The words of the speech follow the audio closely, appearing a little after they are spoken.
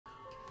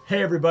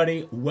Hey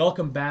everybody,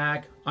 welcome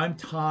back. I'm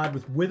Todd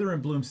with Wither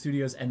and Bloom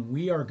Studios, and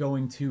we are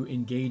going to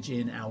engage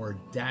in our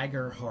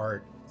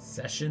Daggerheart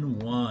Session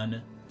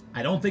 1.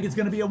 I don't think it's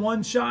going to be a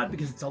one-shot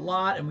because it's a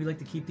lot, and we like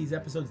to keep these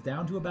episodes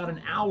down to about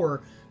an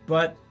hour,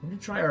 but we're going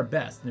to try our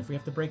best, and if we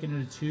have to break it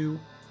into 2,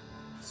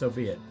 so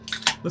be it.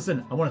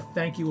 Listen, I want to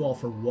thank you all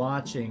for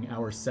watching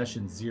our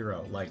Session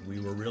 0. Like, we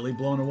were really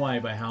blown away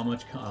by how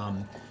much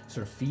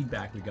sort of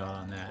feedback we got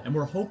on that, and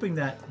we're hoping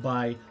that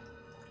by...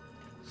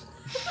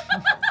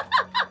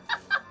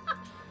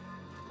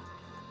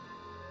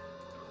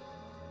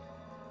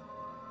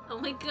 Oh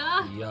my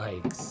god.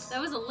 Yikes.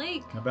 That was a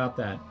lake. How about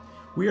that?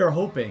 We are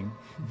hoping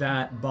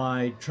that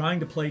by trying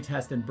to play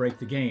test and break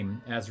the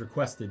game, as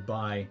requested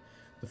by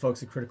the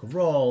folks at Critical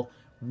Role,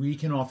 we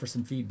can offer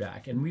some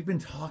feedback. And we've been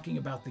talking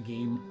about the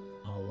game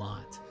a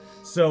lot.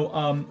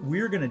 So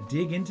we're going to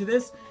dig into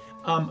this.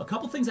 A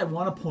couple things I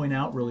want to point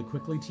out really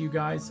quickly to you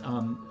guys.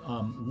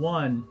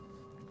 One,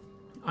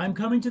 I'm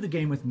coming to the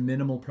game with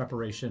minimal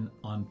preparation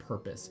on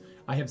purpose.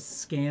 I have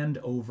scanned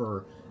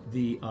over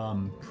the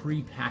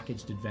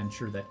pre-packaged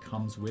adventure that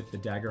comes with the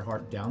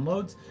Daggerheart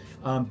downloads,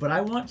 but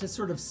I want to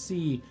sort of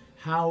see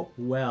how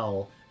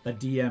well a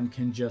DM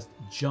can just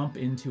jump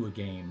into a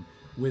game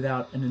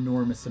without an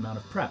enormous amount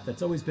of prep.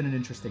 That's always been an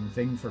interesting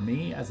thing for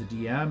me as a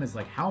DM, is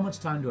like, how much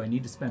time do I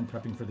need to spend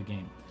prepping for the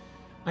game?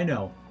 I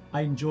know,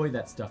 I enjoy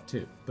that stuff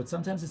too, but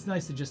sometimes it's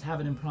nice to just have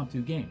an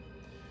impromptu game.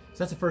 So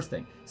that's the first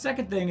thing.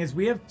 Second thing is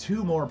we have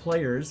 2 more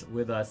players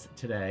with us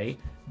today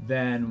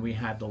than we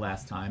had the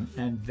last time,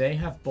 and they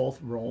have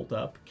both rolled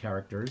up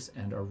characters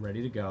and are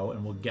ready to go,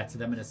 and we'll get to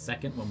them in a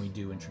second when we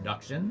do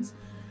introductions.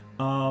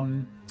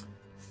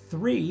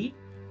 3,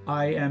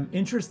 I am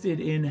interested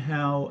in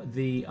how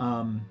the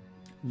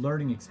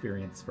learning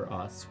experience for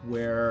us,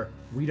 where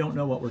we don't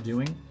know what we're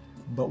doing,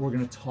 but we're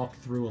going to talk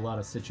through a lot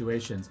of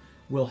situations,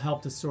 will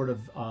help to sort of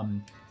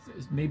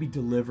maybe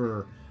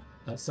deliver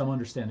some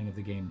understanding of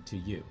the game to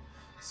you.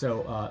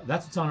 So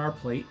that's what's on our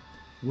plate.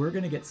 We're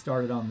going to get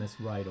started on this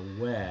right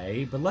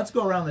away, but let's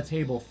go around the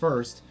table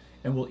first,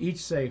 and we'll each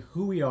say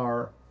who we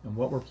are and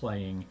what we're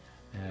playing,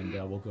 and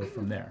we'll go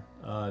from there.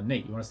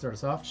 Nate, you want to start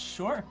us off?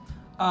 Sure.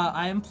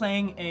 I am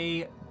playing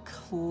a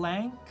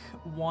Clank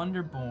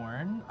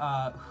Wanderborn,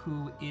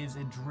 who is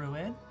a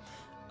druid,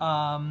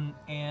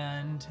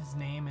 and his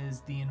name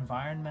is the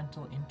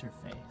Environmental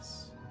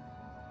Interface.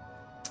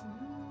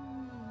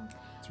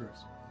 That's right.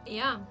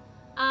 Yeah.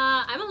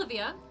 I'm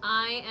Olivia.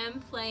 I am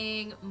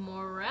playing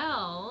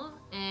Morel,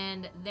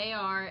 and they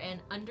are an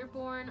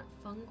underborn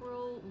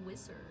fungal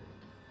wizard.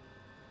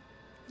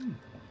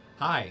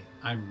 Hi,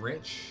 I'm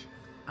Rich.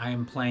 I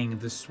am playing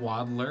the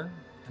Swaddler,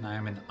 and I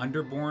am an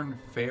underborn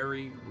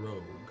fairy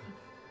rogue.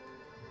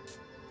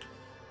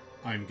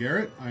 I'm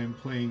Garret. I am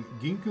playing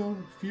Ginkgo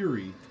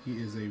Fury. He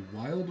is a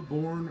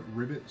wild-born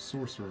ribbit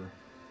sorcerer.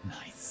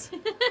 Nice.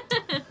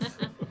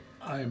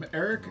 I'm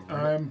Eric.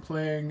 I'm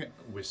playing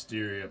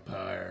Wisteria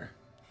Pyre,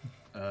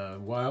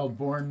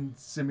 wild-born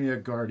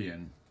Simia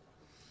Guardian.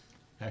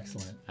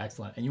 Excellent,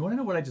 excellent. And you want to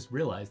know what I just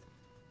realized?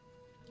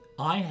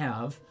 I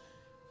have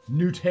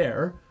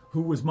Nuter,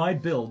 who was my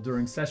build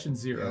during Session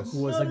 0, Yes.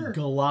 who was a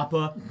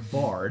Galapa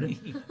bard.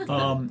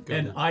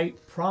 And I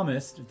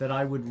promised that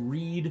I would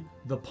read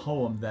the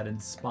poem that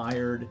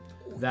inspired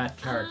that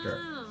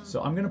character. Oh.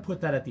 So I'm going to put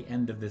that at the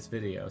end of this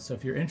video. So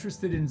if you're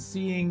interested in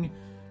seeing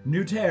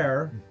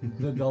Nuter,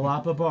 the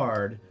Galapa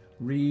bard,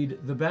 read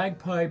The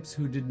Bagpipes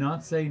Who Did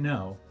Not Say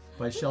No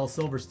by Shel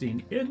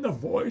Silverstein in the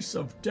voice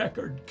of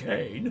Deckard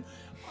Cain.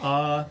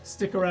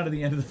 Stick around to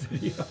the end of the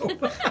video.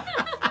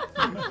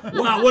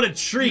 Wow, what a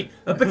treat.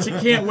 I bet you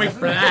can't wait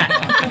for that.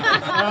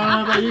 I don't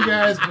know about you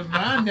guys, but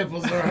my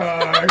nipples are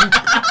hard.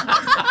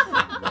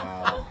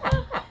 Wow.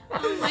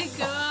 Oh my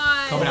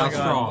god. Coming out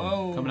strong.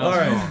 Whoa. Coming out All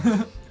right.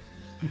 strong.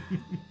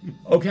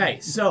 Okay,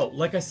 so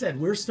like I said,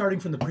 we're starting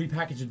from the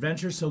prepackaged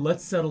adventure, so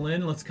let's settle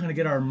in. Let's kind of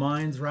get our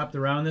minds wrapped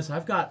around this.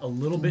 I've got a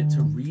little bit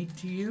to read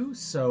to you,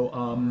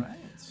 so,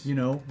 you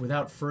know,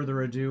 without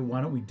further ado, why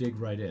don't we dig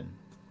right in?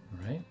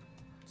 All right?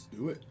 Let's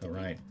do it. All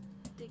right.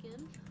 Dig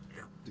in.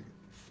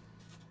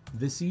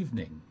 This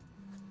evening,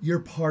 your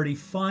party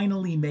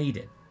finally made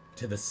it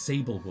to the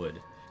Sablewood,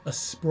 a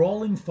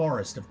sprawling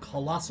forest of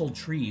colossal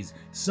trees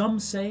some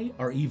say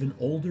are even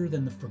older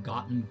than the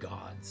Forgotten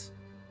Gods.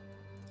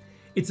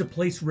 It's a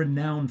place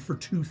renowned for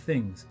 2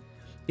 things: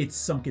 its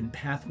sunken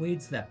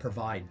pathways that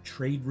provide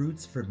trade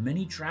routes for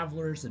many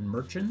travelers and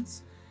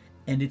merchants,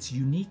 and its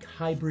unique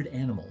hybrid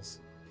animals.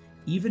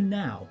 Even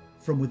now,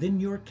 from within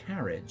your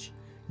carriage,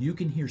 you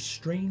can hear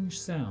strange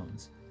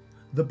sounds: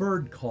 the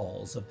bird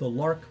calls of the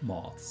lark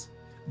moths,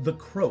 the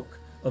croak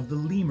of the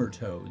lemur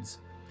toads,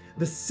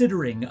 the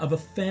sittering of a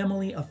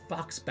family of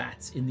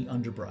foxbats in the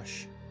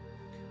underbrush.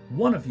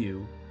 One of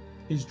you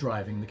is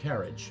driving the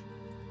carriage.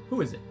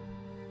 Who is it?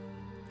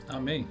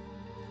 Not me.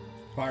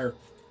 Fire.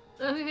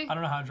 Okay. I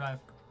don't know how to drive.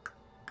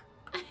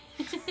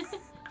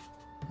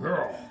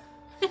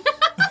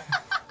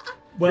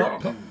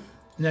 Well,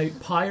 now,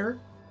 Pyre,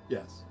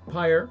 Yes.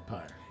 Pyre,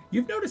 Pyre.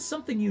 you've noticed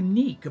something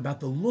unique about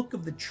the look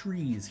of the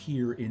trees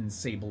here in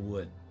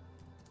Sablewood.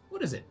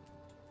 What is it?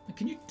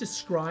 Can you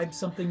describe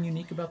something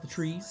unique about the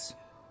trees?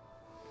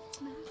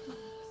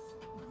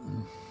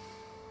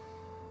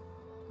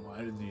 Why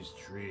do these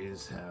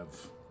trees have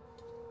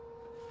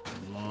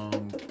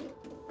long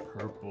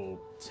purple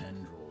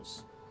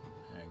tendrils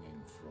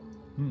hanging from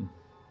them?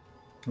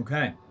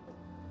 Okay.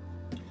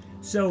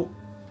 So,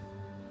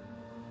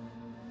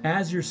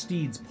 as your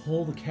steeds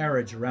pull the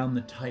carriage around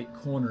the tight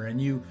corner,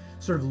 and you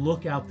sort of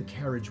look out the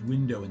carriage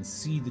window and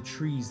see the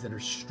trees that are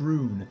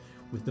strewn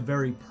with the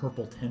very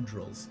purple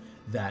tendrils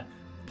that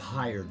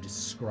Pyre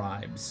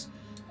describes.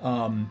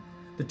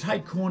 The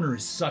tight corner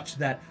is such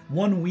that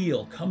one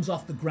wheel comes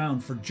off the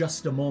ground for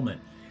just a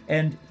moment,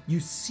 and you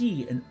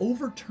see an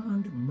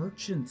overturned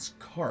merchant's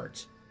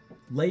cart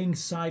laying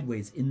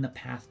sideways in the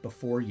path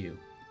before you,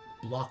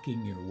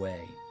 blocking your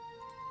way.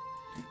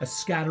 A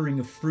scattering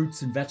of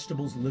fruits and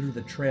vegetables litter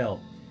the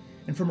trail,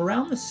 and from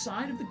around the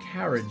side of the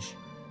carriage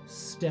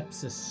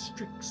steps a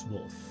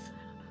Strixwolf.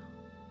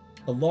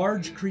 A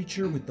large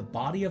creature with the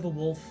body of a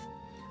wolf,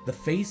 the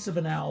face of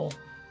an owl,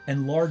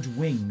 and large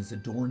wings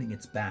adorning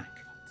its back.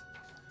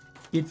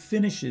 It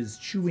finishes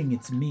chewing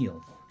its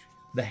meal,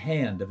 the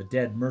hand of a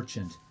dead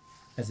merchant,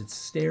 as it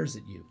stares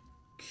at you,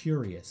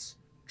 curious,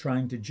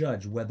 trying to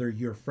judge whether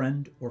you're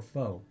friend or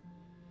foe.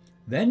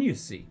 Then you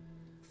see,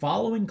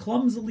 following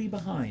clumsily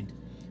behind,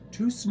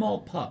 two small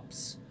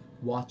pups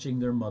watching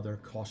their mother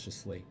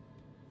cautiously.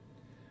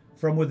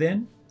 From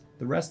within,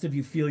 the rest of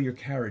you feel your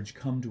carriage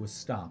come to a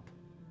stop.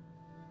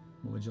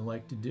 What would you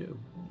like to do?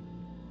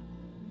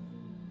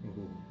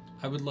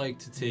 I would like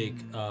to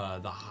take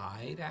the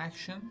hide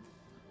action.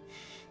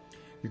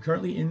 You're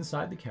currently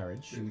inside the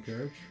carriage. In the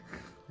carriage?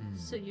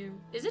 So you're.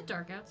 Is it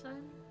dark outside?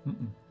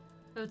 Mm-mm.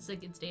 Oh, it's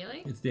like it's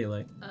daylight? It's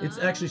daylight. It's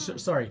actually,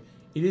 sorry,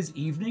 it is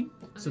evening,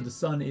 so the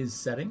sun is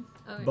setting,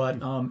 Okay. but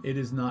it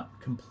is not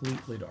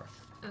completely dark.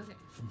 Okay.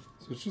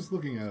 So it's just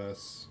looking at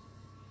us.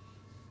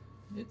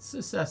 It's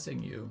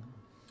assessing you.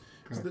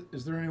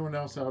 Is there anyone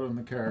else out in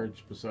the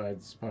carriage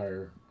besides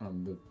Spire?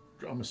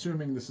 I'm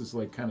assuming this is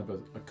like kind of a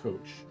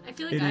coach. I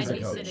feel like It is I'd a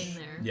be coach. sitting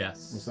there.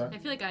 Yes. What's that? I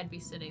feel like I'd be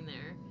sitting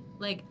there,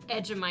 like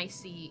edge of my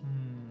seat,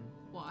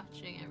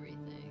 watching everything.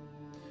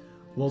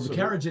 Well, the So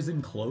carriage is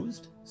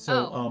enclosed,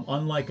 so Oh.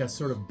 unlike a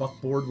sort of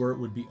buckboard where it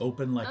would be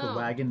open like a Oh.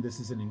 wagon, this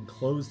is an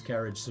enclosed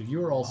carriage, so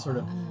you're all sort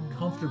of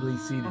comfortably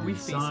seated Are we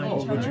facing inside. each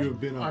Oh, would other? you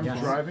have been on I'm Yes.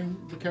 driving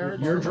the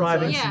carriage? You're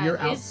driving, Yeah, so you're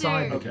is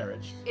outside there- the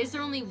carriage. Is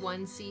there only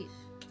one seat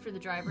for the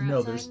driver outside?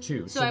 No, there's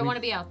two. So, So I we- want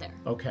to be out there.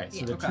 Okay, so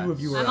Yeah. the Okay. two of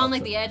you are I'm on like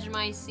outside. the edge of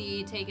my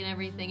seat, taking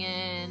everything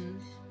in,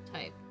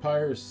 type.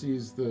 Pyre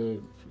sees the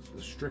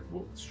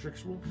Strixwolf,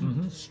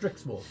 Mm-hmm.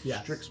 Strixwolf,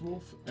 yes.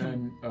 Strixwolf,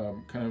 and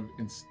kind of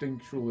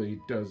instinctually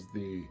does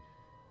the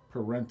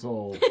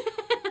parental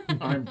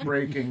I'm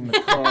breaking the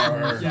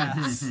car.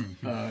 Yes.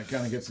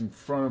 Kind of gets in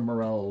front of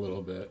Morel a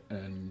little bit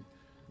and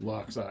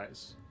locks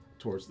eyes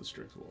towards the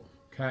Strixwolf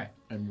Okay.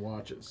 and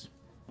watches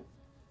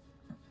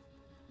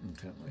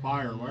intently.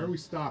 Fire, why are we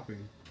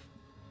stopping?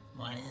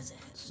 What is it?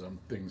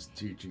 Something's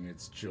teaching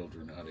its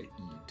children how to eat.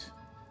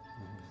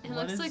 It What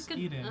looks is like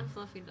eating? a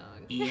fluffy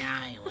dog.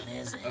 EI, what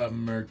is it? A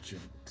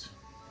merchant.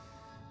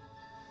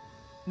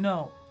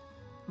 No,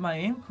 my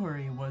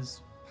inquiry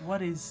was,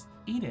 what is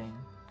eating?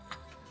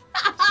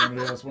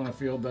 Somebody else want to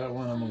field that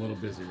one? I'm a little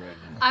busy right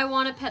now. I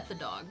want to pet the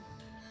dog.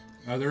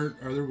 Are there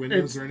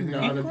windows It's or anything?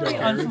 not a Inquiry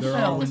dog. unfulfilled.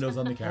 There are windows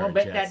on the carriage,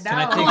 bet yes.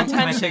 that Can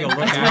I take a look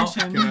out?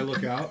 Can I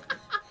look out?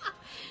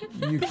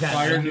 You can. I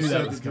Fire knew just that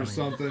said was that there's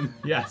coming. something.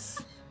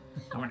 Yes.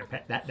 I want to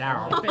pet that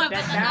down. Can I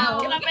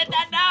pet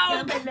that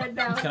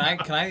dog?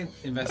 Can I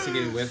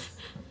investigate it with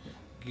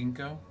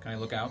Ginkgo? Can I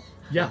look out?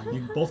 Yeah,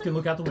 you both can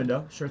look out the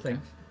window. Sure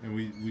thing. And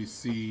we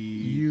see...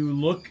 You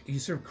look, you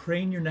sort of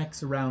crane your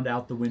necks around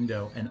out the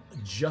window, and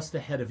just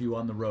ahead of you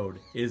on the road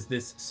is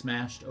this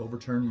smashed,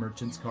 overturned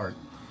merchant's cart.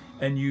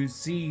 And you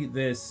see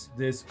this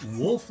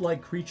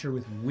wolf-like creature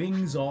with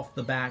wings off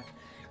the back,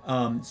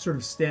 sort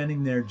of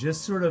standing there,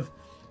 just sort of,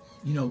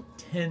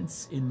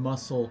 tense in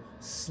muscle,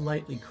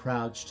 slightly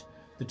crouched.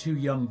 The two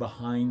young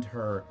behind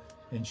her,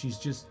 and she's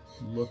just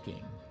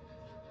looking.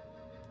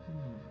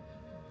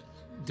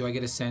 Do I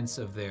get a sense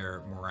of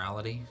their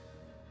morality?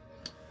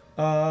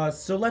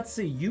 So let's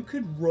see. You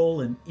could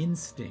roll an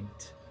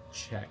instinct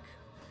check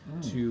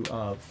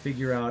to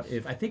figure out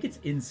if... I think it's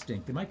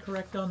instinct. Am I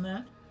correct on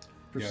that?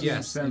 Perceive,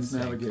 Yes, sense,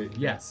 instinct. navigate.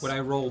 Yes. Would I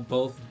roll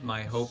both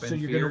my hope and So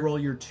you're fear? going to roll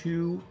your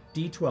two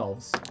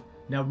d12s.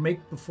 Now,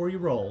 before you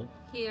roll,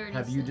 He already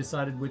have you said.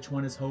 decided which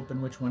one is hope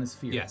and which one is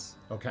fear? Yes.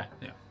 Okay.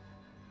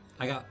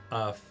 I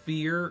got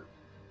fear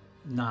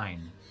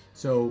 9.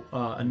 So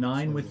a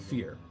 9 with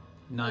fear.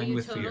 9 you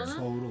with total fear. them?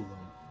 Total them.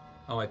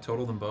 Oh, I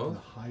total them The both?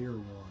 higher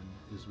one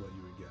is what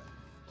you would get.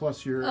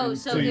 Plus your... Oh,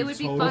 so you it would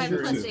be total 5 your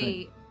plus instinct.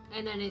 8,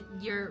 and then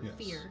your Yes.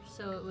 fear.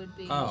 So it would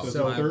be. Oh. So,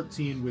 So it's a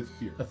 13 with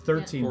fear. A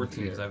 13 with 14,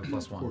 fear. because I have a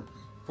plus 1. 14.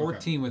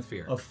 14 with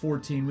fear. A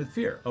 14 with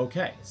fear.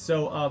 Okay.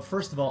 So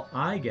first of all,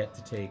 I get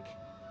to take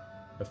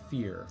a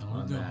fear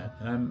on no. that.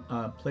 And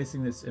I'm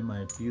placing this in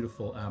my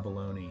beautiful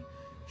abalone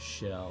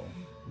shell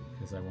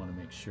because I want to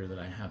make sure that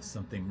I have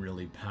something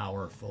really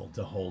powerful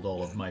to hold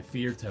all of my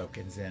fear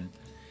tokens in.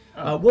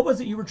 What was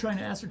it you were trying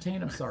to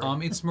ascertain? I'm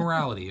sorry. It's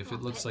morality. If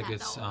it looks like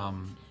it's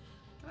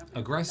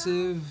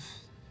aggressive,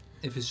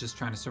 if it's just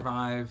trying to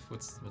survive,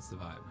 what's the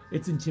vibe?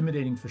 It's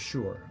intimidating for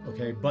sure,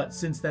 okay? But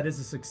since that is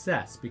a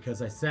success,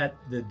 because I set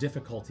the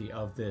difficulty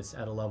of this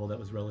at a level that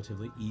was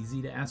relatively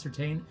easy to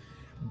ascertain,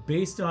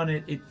 based on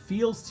it, it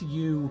feels to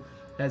you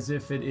as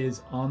if it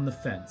is on the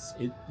fence.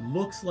 It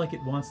looks like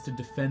it wants to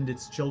defend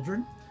its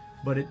children,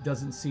 but it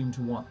doesn't seem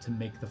to want to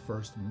make the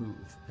first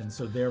move. And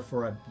so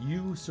therefore,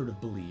 you sort of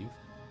believe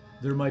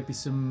there might be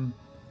some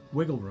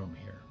wiggle room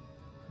here.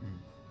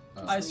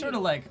 I sort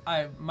of like,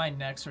 my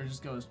neck sort of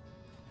just goes,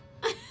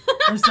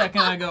 for a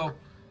second I go,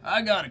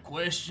 I got a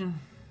question.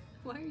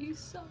 Why are you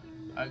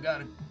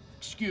southern?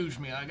 Excuse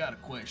me, I got a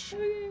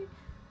question.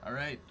 All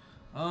right.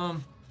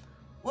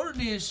 What are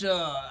these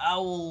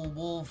owl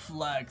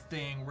wolf-like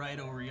thing right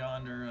over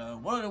yonder?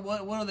 What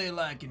are they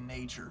like in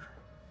nature?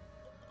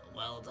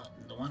 Well,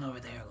 the one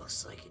over there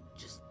looks like it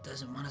just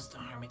doesn't want us to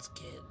harm its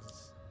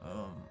kids.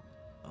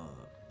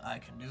 I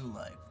can do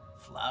like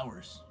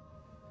flowers.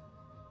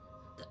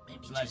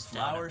 Maybe Like just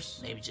flowers?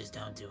 Maybe just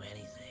don't do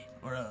anything.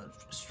 Or a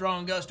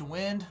strong gust of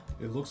wind?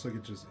 It looks like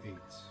it just ate.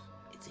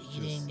 It's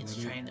eating. Just It's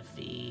let it- trying to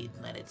feed.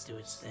 Let it do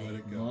its Let thing.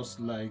 it go. Most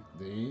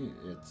likely,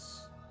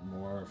 it's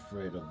more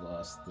afraid of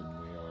us than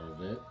we are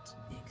of it.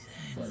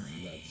 But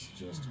Exactly. let's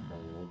just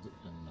hold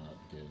and not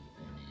give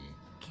any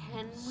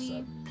Can we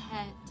Sudden-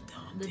 pet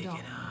Don't the take dog?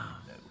 it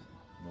off.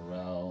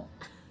 morale.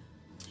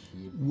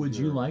 Keep Would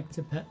you your- like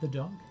to pet the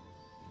dog?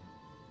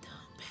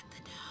 Don't pet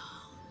the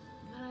dog.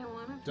 But I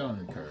want to. Don't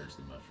encourage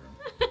the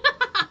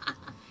mushroom.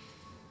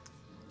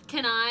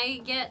 Can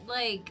I get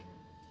like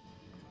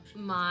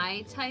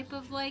my type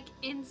of like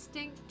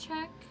instinct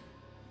check?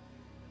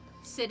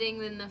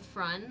 Sitting in the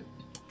front.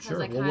 Sure.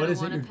 I Well, kind what of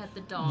is it? want to pet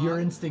the dog. Your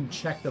instinct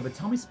check, though, but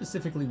tell me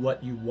specifically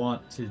what you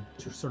want to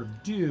sort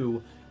of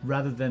do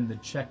rather than the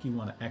check you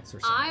want to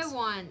exercise. I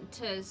want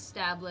to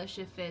establish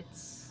if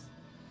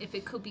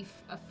it could be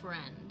a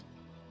friend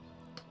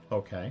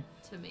Okay.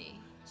 to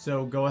me.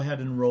 So go ahead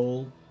and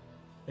roll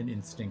an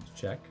instinct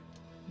check.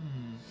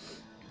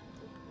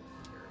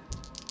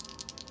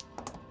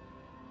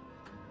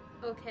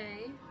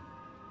 Okay.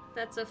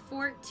 That's a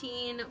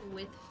 14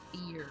 with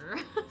fear.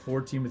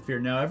 14 with fear.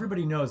 Now,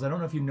 everybody knows, I don't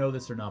know if you know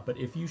this or not, but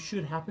if you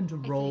should happen to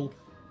roll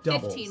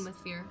doubles. 15 with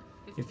fear.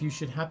 15. If you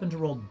should happen to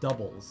roll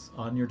doubles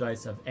on your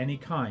dice of any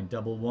kind,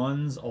 double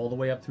ones all the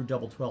way up through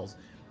double 12s,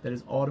 that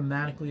is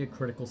automatically a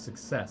critical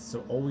success.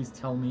 So always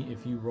tell me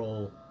if you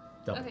roll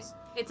doubles. Okay.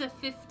 It's a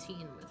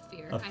 15 with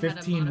fear. A I had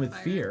 15 with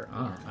modifier. fear.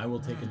 Ah, I will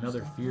take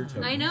another fear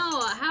token. I know.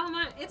 How am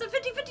I? It's a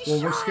 50-50 Well,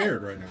 shot. we're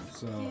scared right now,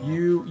 so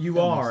You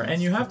are, sense.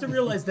 and you have to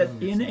realize that That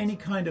makes in sense. any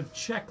kind of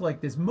check like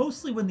this,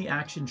 mostly when the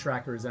action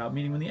tracker is out,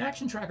 meaning when the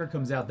action tracker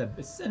comes out, that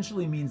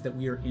essentially means that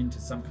we are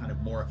into some kind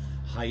of more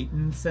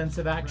heightened sense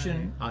of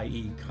action,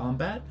 i.e.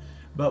 combat.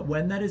 But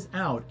when that is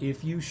out,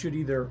 if you should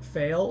either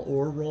fail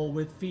or roll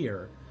with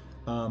fear,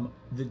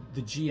 the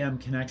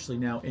GM can actually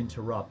now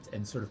interrupt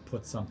and sort of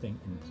put something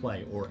in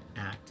play or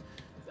act.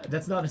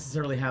 That's not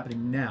necessarily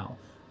happening now,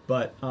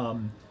 but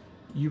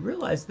you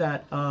realize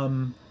that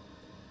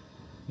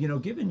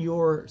given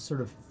your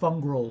sort of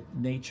fungal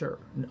nature,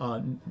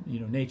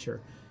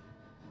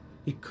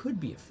 it could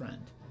be a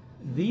friend.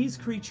 These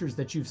creatures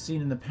that you've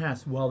seen in the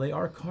past, while they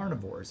are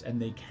carnivores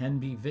and they can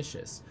be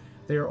vicious,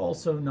 they are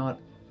also not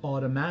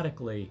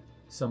automatically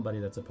somebody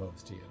that's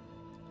opposed to you.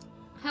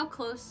 How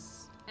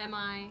close am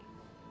I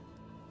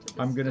to this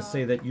I'm going to dog?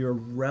 say that you're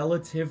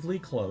relatively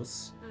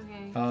close.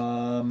 Okay.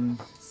 Um,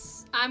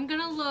 I'm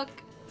gonna look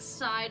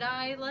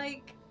side-eye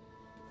like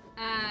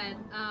at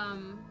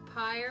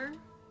Pyre.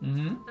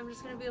 mhm. I'm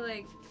just gonna be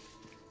like,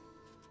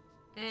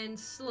 and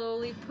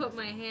slowly put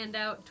my hand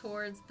out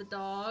towards the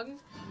dog,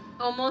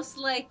 almost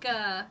like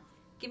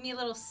give me a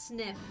little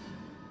sniff,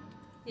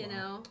 you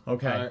know.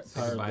 Okay.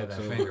 Say goodbye to looks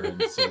that over finger.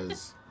 and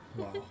says,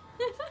 wow.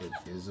 "It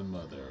is a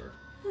mother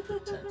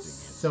protecting it."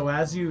 So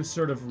as you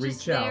sort of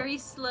reach Just out, very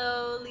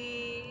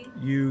slowly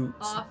you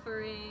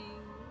offering.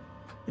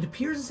 it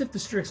appears as if the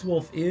Strix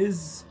Wolf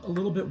is a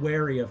little bit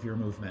wary of your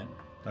movement.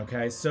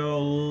 Okay,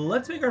 so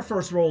let's make our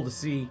first roll to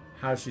see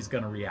how she's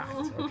going to react.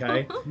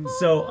 Okay,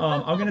 so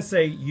I'm going to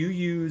say you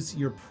use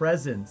your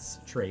presence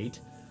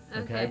trait.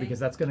 Okay, because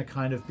that's going to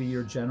kind of be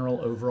your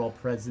general overall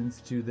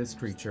presence to this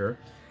creature.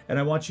 And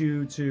I want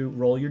you to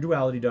roll your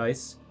duality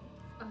dice,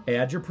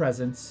 add your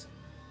presence,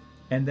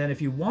 and then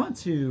if you want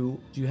to,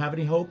 do you have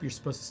any hope? You're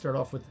supposed to start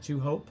off with 2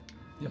 hope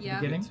at the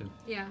Yeah. beginning.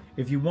 Yeah.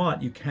 If you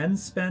want, you can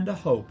spend a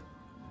hope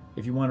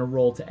if you want to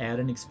roll to add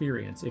an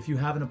experience. If you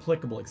have an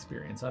applicable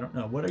experience. I don't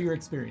know. What are your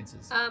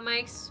experiences? My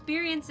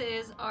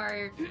experiences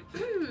are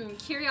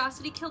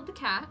curiosity killed the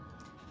cat,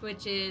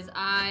 which is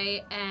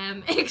I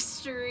am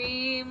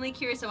extremely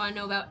curious. I want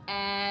to know about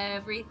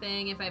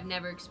everything. If I've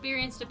never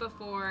experienced it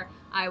before,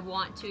 I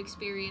want to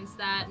experience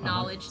that.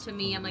 Knowledge to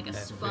me, I'm like a That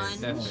fits, sponge.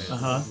 that fits.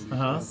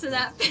 Uh-huh. So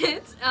that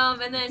fits.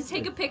 And then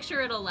take a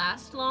picture, it'll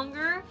last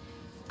longer.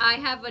 I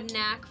have a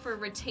knack for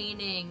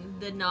retaining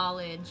the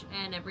knowledge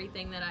and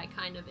everything that I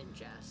kind of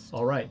ingest.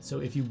 All right. So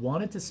if you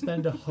wanted to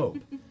spend a hope,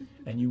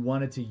 and you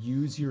wanted to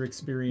use your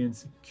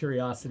experience,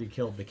 curiosity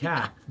killed the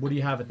cat, what do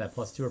you have at that?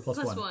 +2 or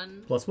 +1?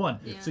 +1. +1.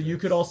 Yeah. So you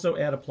could also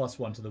add a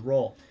 +1 to the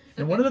roll.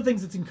 And one of the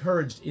things that's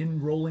encouraged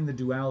in rolling the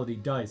duality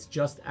dice,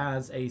 just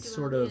as a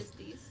sort of,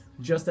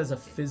 just as a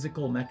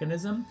physical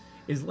mechanism,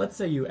 is let's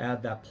say you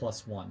add that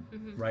 +1,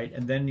 right?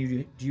 And then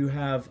do you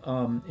have,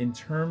 in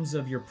terms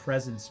of your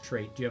presence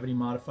trait, do you have any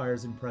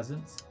modifiers in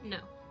presence? No.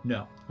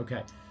 No.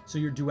 Okay. So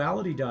your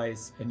duality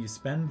dice, and you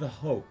spend the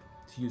hope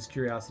to use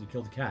curiosity to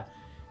kill the cat.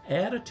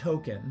 Add a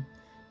token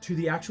to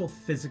the actual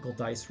physical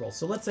dice roll.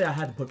 So let's say I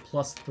had to put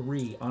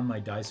 +3 on my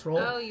dice roll.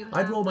 Oh, you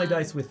I'd have roll my them.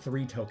 dice with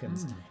 3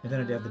 tokens, and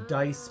then I'd add the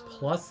dice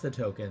plus the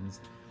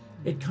tokens.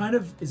 It kind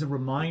of is a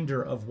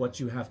reminder of what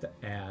you have to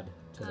add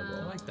to the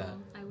roll. I like that.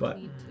 I would But-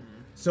 need to.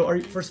 So are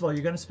you, first of all,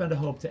 you're going to spend a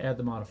hope to add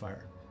the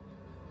modifier.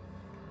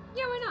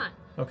 Yeah, why not?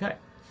 Okay.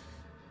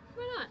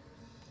 Why not?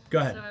 Go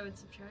ahead. So I would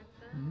subtract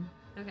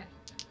that. Okay.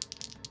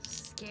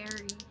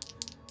 Scary.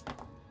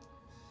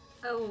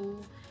 Oh,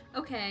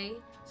 okay.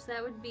 So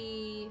that would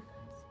be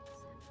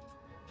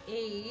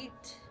 8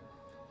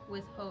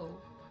 with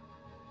hope.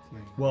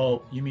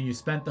 Well, you mean you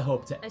spent the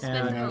hope to I spent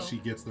add... the Now hope. she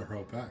gets their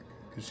hope back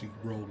because she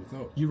rolled with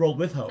hope. You rolled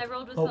with hope. I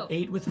rolled with oh, hope.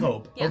 8 with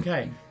hope. Yeah.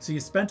 Okay. So you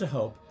spent a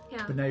hope,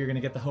 Yeah. but now you're going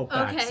to get the hope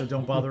back, Okay. so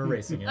don't bother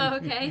erasing it. Oh,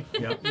 okay.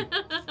 Yep.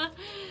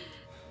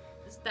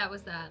 That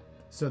was that.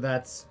 So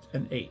that's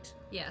an 8.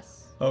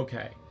 Yes.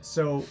 Okay.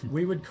 So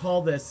we would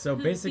call this, so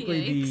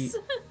basically Yikes.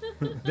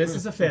 this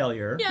is a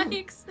failure.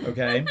 Yikes.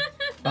 Okay.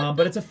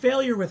 But it's a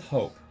failure with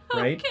hope,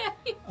 right?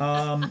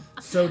 Okay.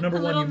 So number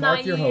A one, little you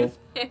mark your naive,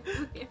 hope.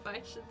 if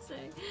I should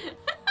say.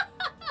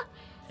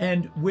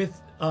 And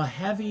with a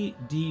heavy,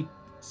 deep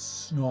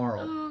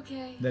snarl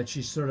Okay. that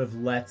she sort of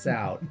lets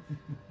out,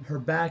 her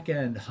back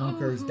end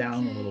hunkers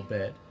down a Okay. little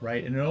bit,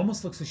 right? And it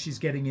almost looks like she's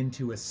getting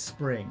into a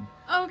spring.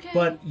 Okay.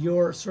 But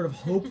your sort of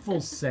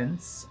hopeful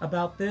sense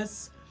about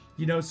this,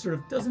 you know, sort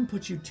of doesn't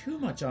put you too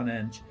much on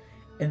edge.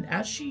 And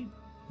as she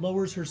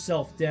lowers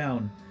herself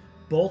down,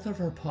 both of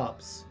her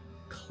pups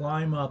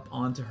climb up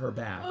onto her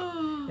back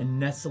and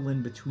nestle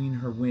in between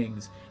her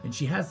wings. And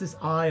she has this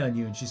eye on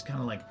you, and she's kind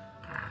of like,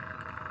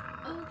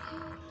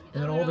 Okay.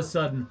 and then all of a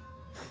sudden,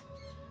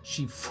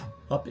 she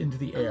up into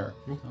the air,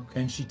 Okay.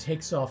 and she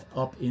takes off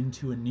up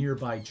into a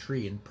nearby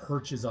tree and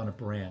perches on a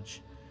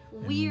branch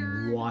and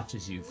Weird.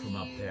 watches you from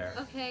up there.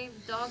 Okay,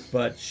 dog.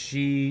 But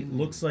she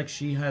looks like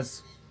she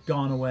has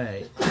gone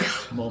away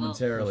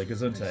momentarily.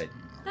 Gesundheit.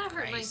 That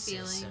hurt my Crisis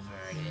feelings.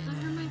 averted. That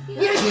hurt my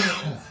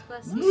feelings.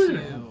 Bless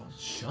you.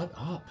 Shut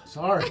up.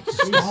 Sorry.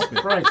 Jesus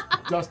Christ.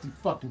 Dusty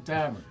fucking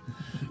tavern.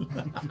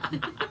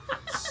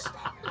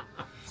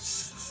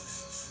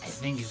 I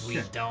think if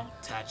we don't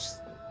touch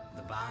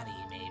the body,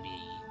 maybe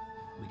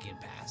we can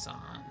pass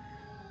on.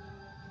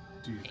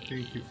 Do you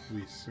think if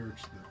we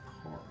search the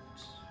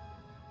carts?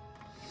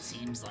 It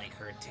seems like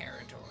her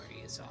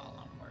territory is all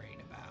I'm worried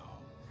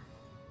about.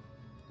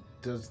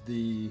 Does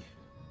the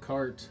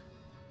cart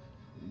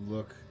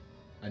look...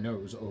 I know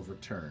it was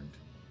overturned,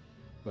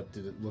 but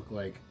did it look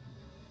like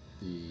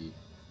the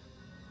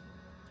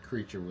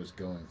creature was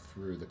going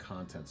through the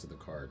contents of the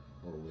cart,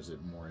 or was it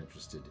more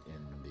interested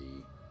in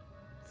the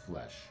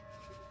flesh?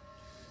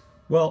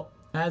 Well,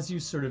 as you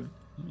sort of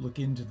look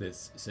into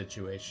this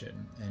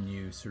situation and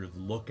you sort of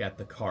look at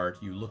the cart,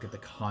 you look at the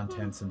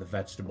contents and the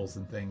vegetables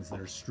and things that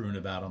are strewn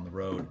about on the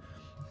road,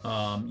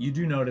 you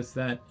do notice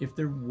that if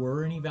there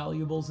were any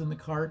valuables in the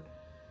cart,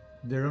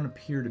 there don't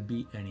appear to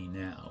be any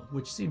now,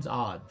 which seems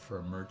odd for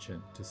a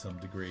merchant to some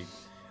degree.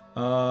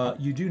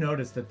 You do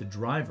notice that the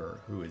driver,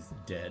 who is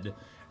dead,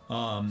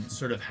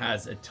 sort of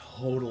has a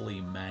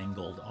totally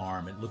mangled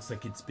arm. It looks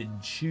like it's been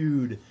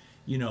chewed,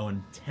 you know,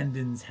 and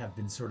tendons have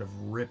been sort of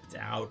ripped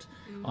out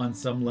on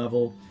some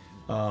level.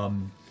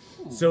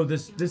 So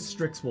this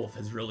Strix Wolf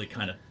has really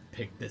kind of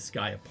picked this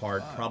guy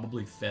apart,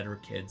 probably fed her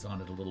kids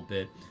on it a little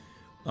bit.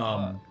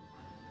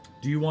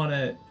 Do you want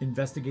to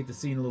investigate the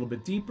scene a little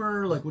bit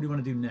deeper? Like, what do you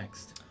want to do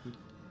next?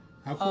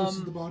 How close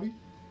is the body?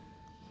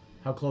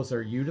 How close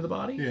are you to the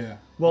body? Yeah.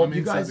 Well, I'm you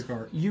inside guys, the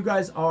cart. you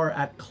guys are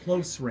at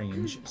close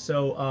range,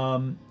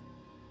 so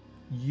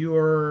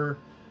you're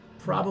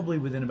probably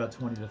within about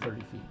 20 to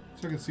 30 feet.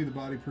 So I can see the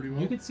body pretty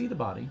well. You can see the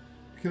body.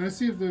 Can I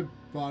see if the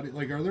body,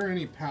 like, are there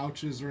any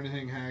pouches or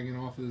anything hanging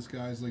off of this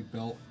guy's, like,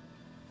 belt?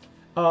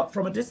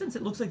 From a distance,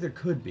 it looks like there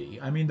could be.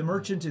 I mean, the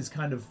merchant is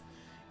kind of,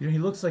 you know, he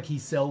looks like he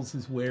sells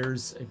his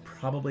wares. It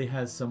probably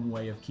has some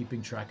way of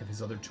keeping track of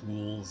his other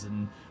tools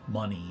and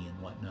money and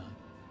whatnot.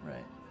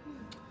 Right.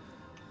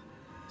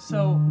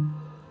 So,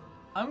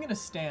 I'm gonna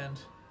stand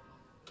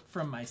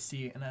from my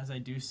seat, and as I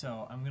do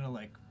so, I'm gonna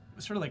like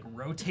sort of like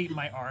rotate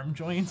my arm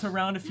joints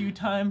around a few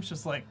times,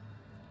 just like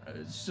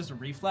it's just a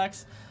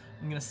reflex.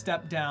 I'm gonna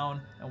step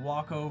down and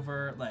walk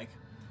over, like,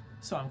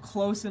 so I'm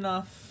close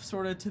enough,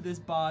 sort of, to this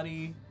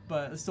body,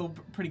 but still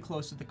pretty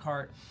close to the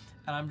cart,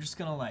 and I'm just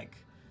gonna like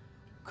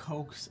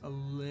coax a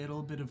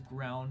little bit of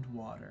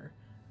groundwater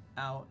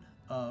out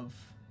of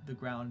the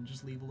ground and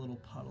just leave a little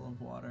puddle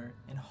of water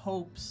in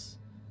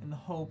the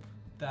hope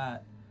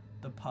that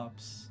the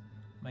pups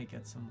might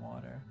get some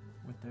water.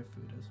 with their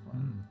food as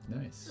well.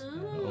 Nice.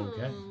 Ooh.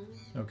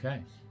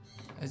 Okay.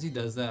 As he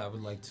does that, I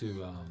would like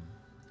to.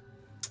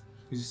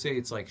 You say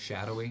it's like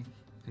shadowy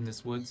in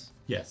this woods?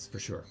 Yes, for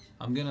sure.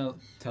 I'm gonna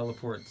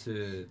teleport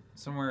to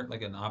somewhere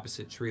like an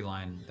opposite tree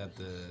line that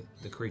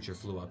the creature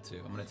flew up to.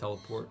 I'm gonna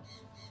teleport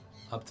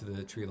up to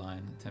the tree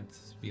line, attempt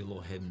to be a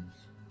little hidden,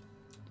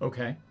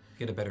 Okay.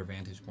 get a better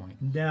vantage point.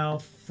 Now,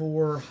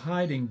 for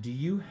hiding, do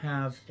you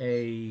have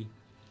a...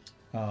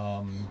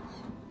 do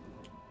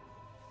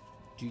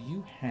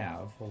you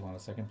have... Hold on a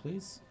second,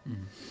 please. Do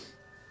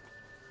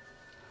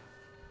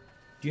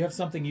you have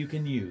something you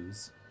can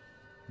use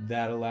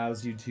that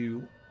allows you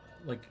to...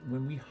 Like,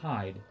 when we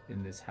hide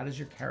in this, how does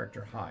your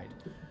character hide?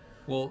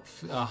 Well,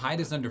 hide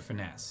is under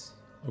finesse.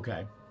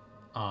 Okay.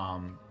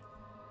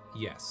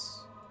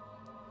 Yes.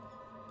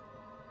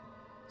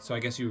 So I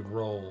guess you would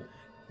roll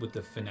with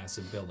the finesse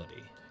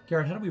ability.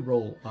 Garret, how do we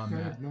roll on I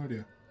that? have no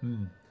idea.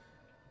 I'm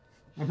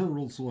a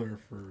rule slayer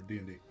for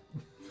D&D.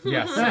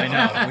 Yes, I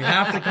know. We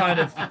have to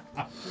kind of...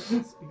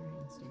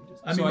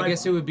 I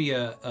guess it would be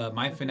a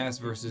my finesse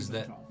versus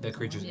that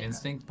creature's Yeah.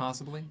 instinct,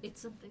 possibly.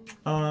 It's something.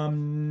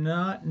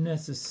 Not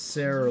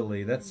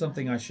necessarily. That's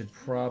something I should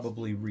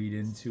probably read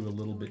into a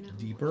little bit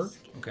deeper.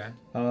 Okay.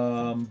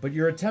 But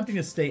you're attempting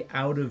to stay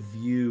out of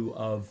view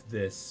of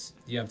this.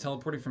 Yeah, I'm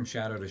teleporting from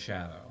shadow to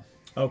shadow.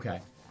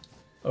 Okay.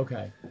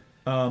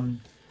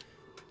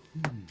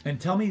 And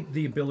tell me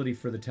the ability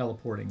for the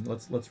teleporting.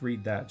 Let's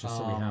read that just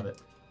so we have it.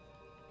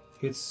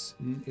 It's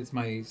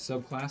my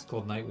subclass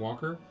called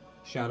Nightwalker,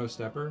 Shadow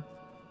Stepper.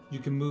 You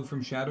can move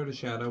from shadow to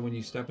shadow when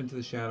you step into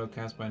the shadow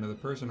cast by another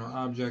person or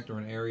object or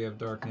an area of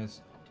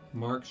darkness.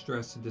 Mark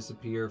stress to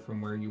disappear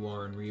from where you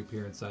are and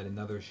reappear inside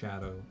another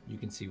shadow you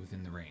can see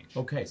within the range.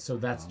 Okay, so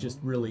that's just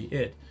really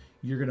it.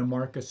 You're going to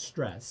mark a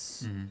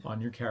stress on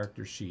your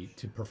character sheet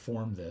to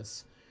perform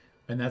this,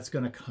 and that's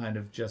going to kind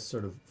of just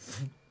sort of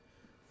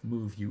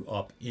move you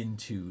up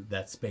into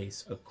that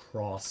space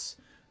across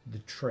the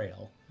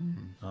trail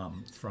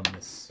from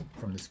this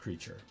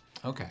creature.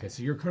 Okay.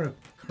 So you're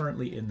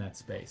currently in that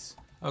space.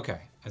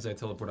 Okay. As I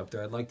teleport up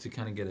there, I'd like to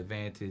kind of get a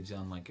vantage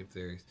on like if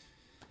there's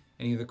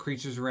any of the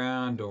creatures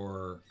around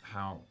or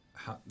how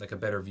like a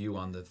better view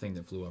on the thing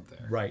that flew up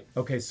there. Right.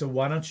 Okay. So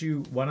why don't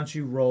you roll?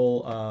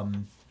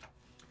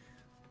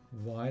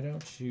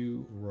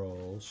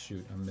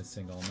 Shoot, I'm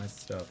missing all my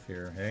stuff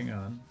here. Hang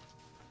on.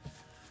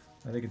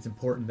 I think it's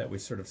important that we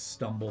sort of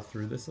stumble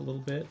through this a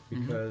little bit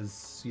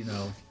because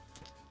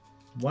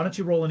why don't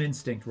you roll an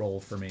instinct roll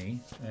for me,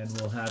 and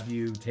we'll have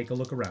you take a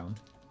look around.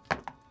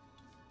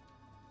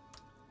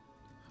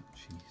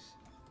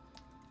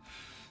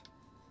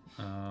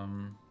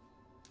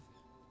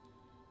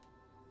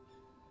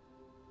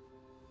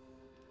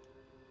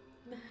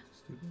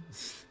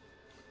 Jeez.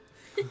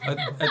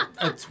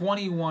 A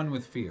 21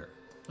 with fear.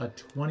 A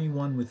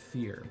 21 with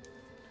fear.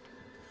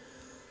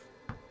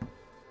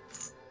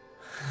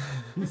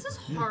 This is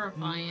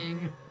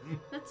horrifying.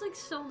 That's like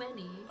so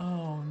many.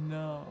 Oh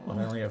no. Well,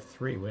 I only have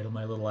 3. Wait till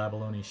my little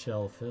abalone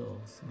shell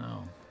fills.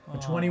 No. A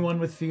 21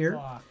 with fear.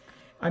 Fuck.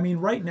 I mean,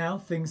 right now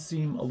things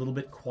seem a little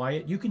bit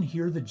quiet. You can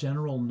hear the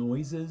general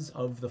noises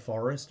of the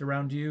forest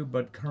around you,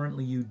 but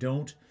currently you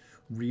don't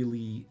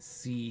really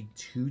see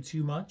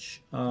too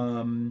much.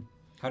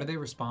 How do they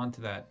respond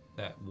to that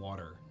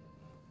water?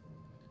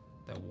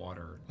 That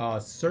water.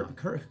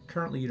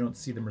 Currently you don't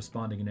see them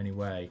responding in any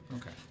way.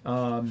 Okay.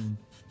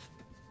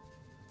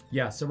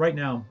 Yeah, so right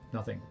now,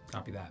 nothing.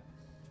 Copy that.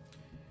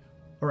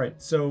 All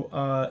right,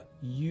 so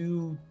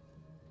you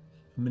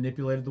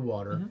manipulated the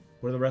water.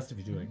 What are the rest of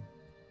you doing?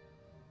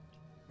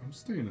 I'm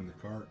staying in the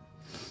cart.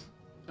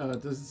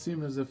 Does it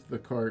seem as if the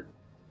cart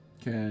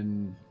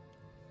can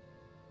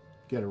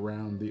get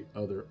around the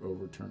other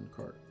overturned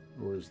cart?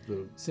 Or is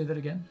the... Say that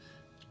again?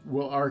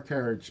 Will our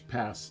carriage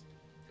pass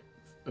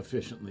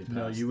efficiently past?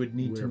 No, you would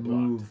need to we're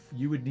move. blocked?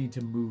 You would need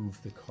to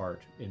move the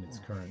cart in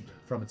its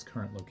from its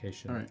current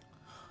location. All right.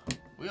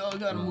 We all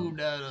gotta move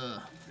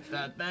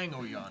that thing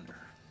over yonder.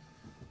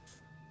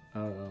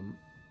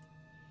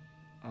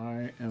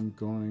 I am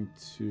going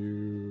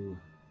to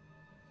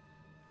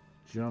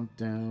jump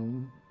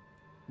down.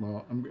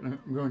 Well, I'm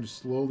going to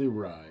slowly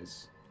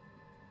rise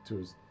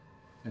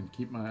and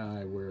keep my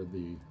eye where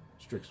the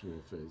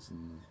Strixwolf is,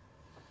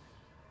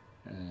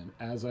 and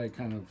as I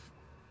kind of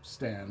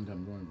stand,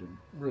 I'm going to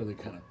really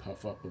kind of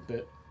puff up a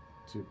bit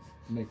to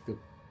make the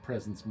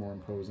presence more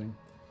imposing.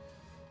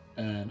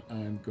 And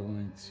I'm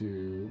going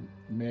to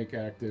make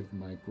active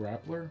my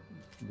grappler,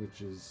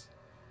 which is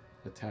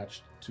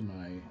attached to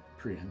my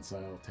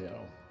prehensile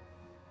tail.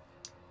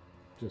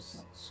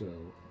 Just so,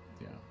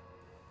 yeah,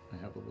 I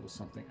have a little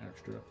something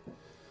extra.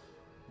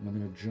 And I'm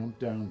going to jump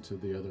down to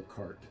the other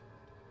cart.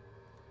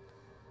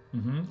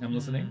 I'm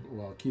listening.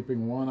 While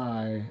keeping one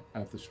eye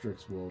at the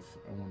Strixwolf,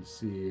 I want to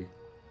see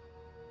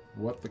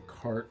what the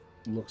cart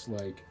looks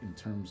like in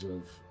terms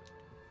of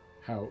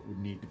how it would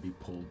need to be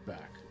pulled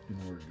back in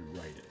order to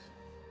right it.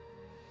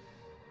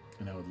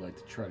 And I would like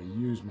to try to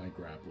use my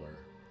grappler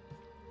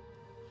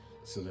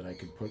so that I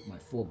could put my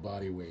full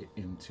body weight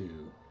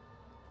into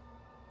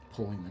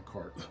pulling the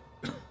cart.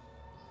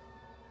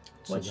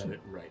 so What that should- it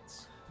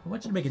writes. I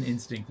want you to make an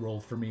instinct roll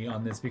for me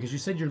on this because you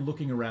said you're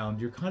looking around.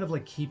 You're kind of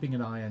like keeping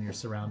an eye on your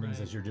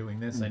surroundings as you're doing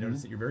this. I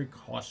noticed that you're very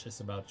cautious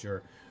about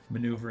your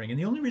maneuvering. And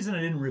the only reason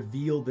I didn't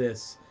reveal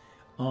this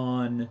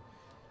on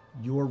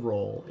your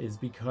roll is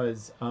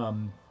because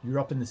you're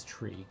up in this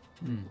tree,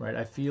 right?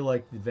 I feel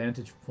like the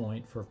vantage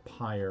point for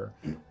Pyre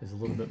is a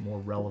little bit more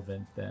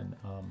relevant than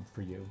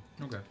for you.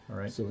 Okay. All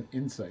right. So an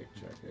insight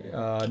check.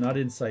 Not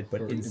insight,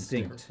 but Or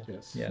instinct.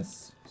 Yes.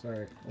 Yes.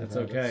 Sorry. That's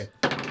old okay.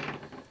 habits.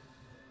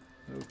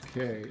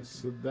 Okay.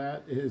 So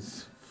that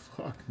is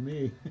fuck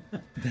me.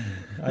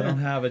 I don't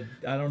have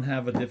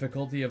a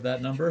difficulty of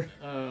that number.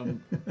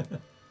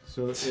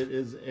 So it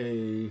is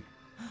a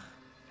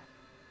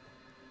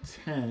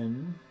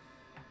 10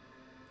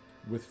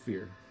 with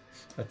fear.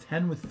 A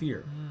 10 with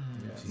fear.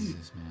 Yes.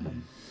 Jesus,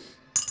 man.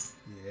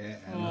 Yeah.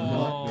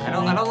 Oh. I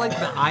don't like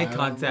the eye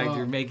contact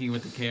you're making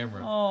with the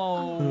camera.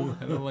 Oh.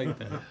 I don't like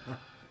that.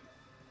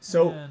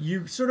 So Man.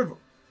 you sort of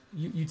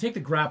you take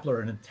the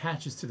grappler and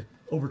attaches to the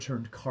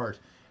overturned cart,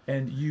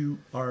 and you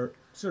are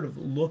sort of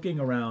looking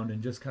around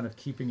and just kind of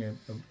keeping a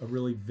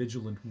really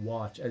vigilant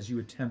watch as you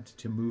attempt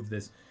to move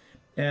this.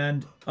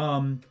 And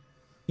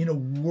in a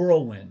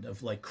whirlwind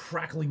of like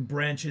crackling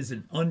branches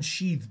and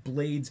unsheathed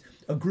blades,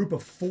 a group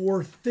of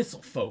 4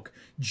 thistle folk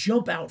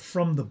jump out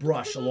from the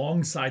brush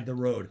alongside the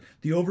road.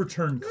 The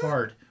overturned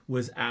cart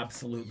was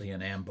absolutely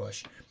an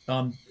ambush.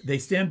 They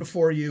stand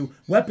before you,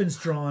 weapons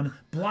drawn,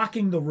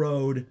 blocking the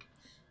road.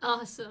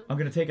 Awesome. I'm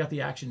going to take out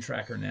the action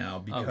tracker now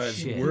because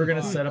shit. we're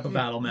going to set up a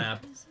battle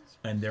map,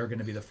 and they're going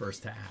to be the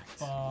first to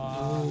act.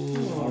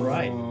 All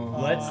right,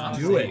 let's I'm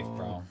do safe, it.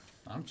 bro.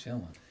 I'm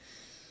chilling.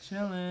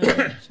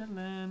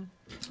 Chillin'.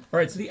 All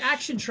right, so the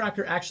action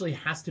tracker actually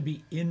has to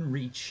be in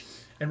reach.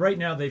 And right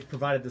now they've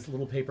provided this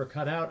little paper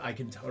cutout. I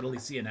can totally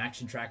see an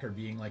action tracker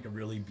being like a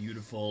really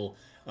beautiful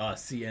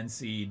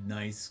CNC,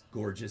 nice,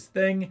 gorgeous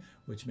thing,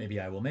 which maybe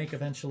I will make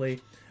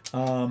eventually.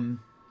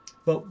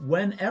 But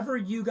whenever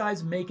you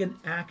guys make an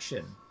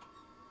action,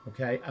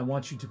 okay, I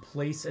want you to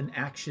place an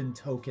action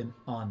token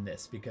on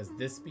this because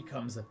this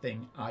becomes a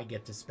thing I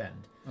get to spend.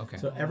 Okay.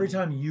 So every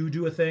time you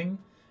do a thing,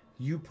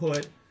 you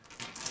put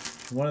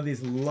one of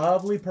these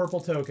lovely purple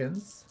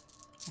tokens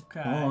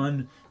Okay.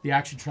 on the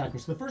action tracker.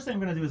 So the first thing I'm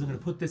going to do is I'm going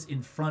to put this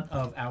in front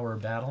of our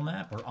battle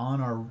map or on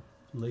our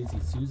Lazy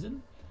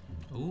Susan,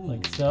 Ooh.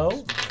 like so.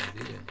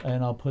 Good idea.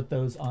 And I'll put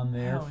those on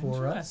there Oh,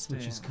 for us, which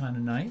is interesting. kind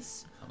of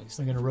nice. At least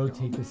So I'm going to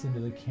rotate this into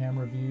the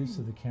camera view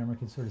so the camera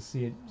can sort of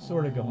see it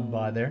sort of going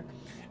by there.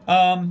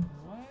 What?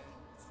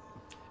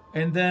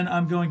 And then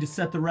I'm going to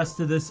set the rest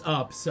of this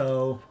up.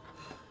 So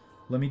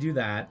let me do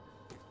that.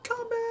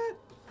 Combat!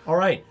 All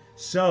right,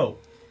 so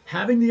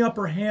having the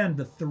upper hand,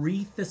 the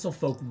 3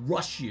 Thistlefolk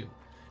rush you.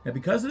 Now,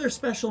 because of their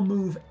special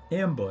move,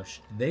 Ambush,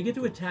 they get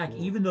to attack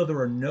even though there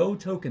are no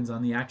tokens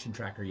on the action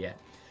tracker yet.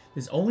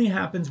 This only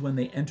happens when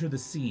they enter the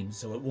scene,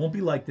 so it won't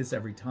be like this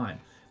every time.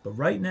 But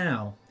right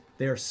now,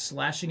 they are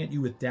slashing at you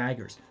with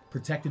daggers,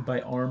 protected by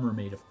armor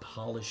made of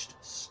polished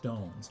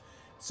stones.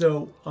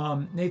 So,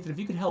 Nathan, if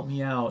you could help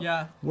me out,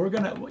 Yeah. we're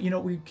gonna,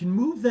 we can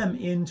move them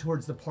in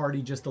towards the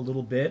party just a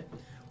little bit,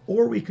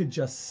 or we could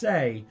just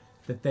say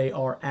that they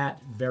are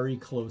at very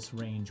close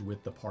range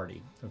with the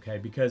party, okay?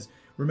 Because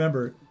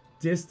remember,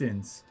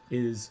 distance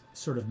is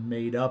sort of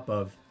made up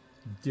of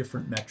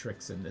different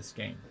metrics in this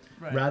game.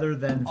 Right. Rather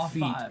than All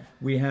feet, 5.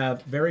 we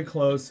have very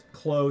close,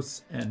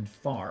 close, and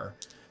far.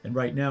 And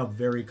right now,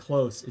 very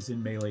close is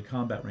in melee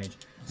combat range.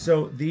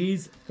 So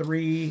these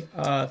 3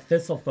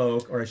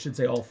 Thistlefolk, or I should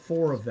say all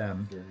 4 of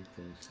them, Very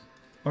close.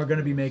 are going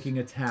to be making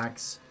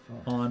attacks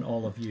on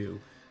all of you.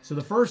 So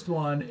the first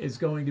one is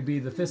going to be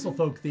the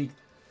Thistlefolk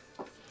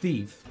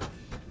thief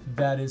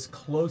that is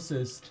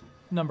closest,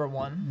 Number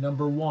 1.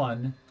 number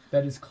 1,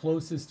 that is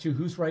closest to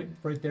who's right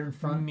there in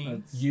front?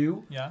 Me.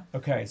 You? Yeah.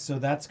 Okay, so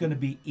that's going to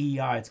be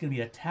EI. It's going to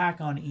be attack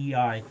on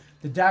EI.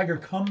 The dagger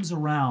comes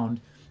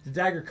around. And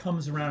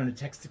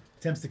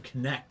attempts to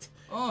connect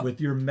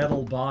with your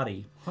metal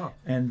body.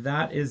 And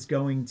that is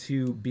going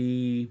to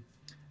be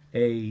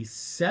a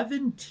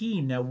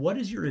 17. Now, what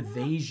is your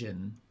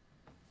evasion?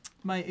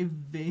 My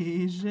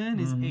evasion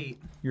is 8.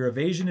 Your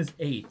evasion is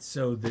 8,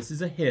 so this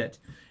is a hit.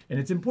 And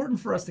it's important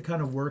for us to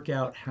kind of work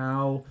out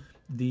how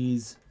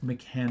these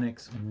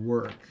mechanics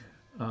work.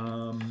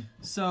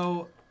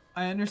 So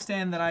I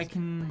understand that I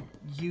can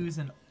use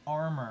an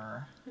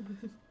armor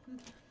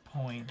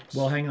point.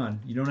 Well, hang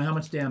on. You don't know how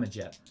much damage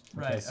yet.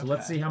 Okay, Right, so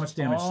let's okay. see how much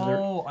damage.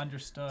 Oh,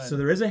 understood. So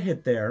there is a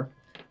hit there,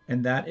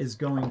 and that is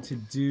going to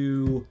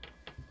do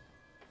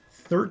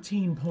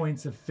 13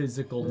 points of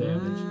physical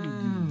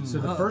damage. So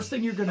the first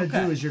thing you're going to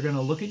do is you're going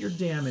to look at your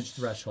damage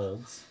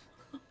thresholds.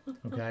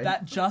 Okay?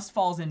 That just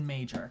falls in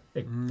major.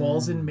 It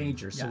falls in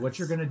major. So what Yes.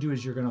 you're going to do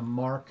is you're going to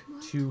mark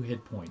 2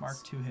 hit points. Mark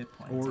 2 hit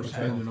points. Or okay.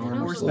 spend an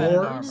armor. Or spend an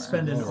Or armor.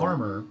 spend an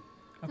armor.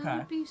 That Okay.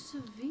 would be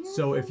severe.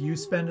 So if you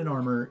spend an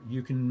armor,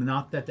 you can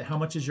knock that down. How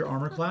much is your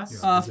armor class?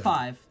 5.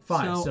 5.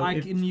 So, So I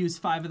if- can use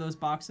 5 of those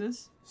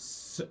boxes.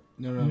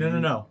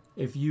 No.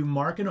 If you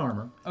mark an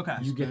armor, Okay.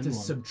 you get to Spend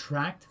one.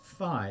 subtract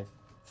 5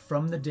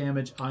 from the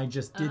damage I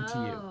just did to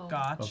you. Oh.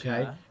 Gotcha.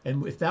 Okay?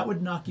 And if that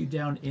would knock you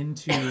down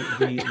into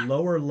the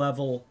lower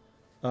level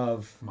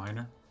of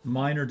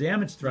minor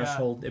damage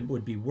threshold, it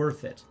would be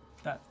worth it.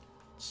 That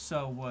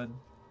so would.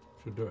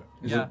 Should do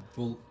it.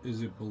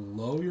 Is it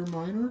below your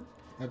minor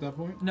at that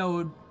point? No,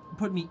 it would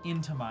put me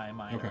into my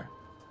minor. Okay.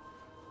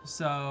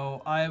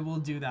 So I will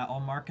do that.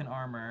 I'll mark an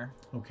armor.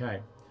 Okay.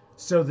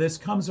 So this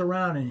comes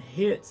around and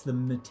hits the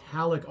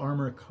metallic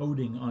armor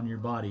coating on your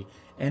body,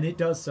 and it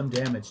does some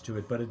damage to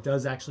it, but it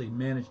does actually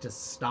manage to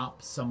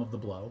stop some of the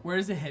blow. Where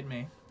does it hit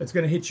me? It's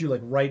going to hit you like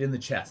right in the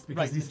chest because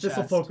Right in these the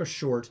thistle chest. folk are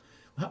short.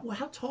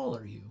 How tall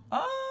are you?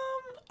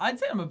 I'd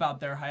say I'm about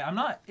their height. I'm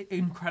not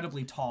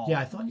incredibly tall. Yeah,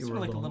 I thought I'm you sort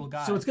were of like a little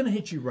guy. So it's going to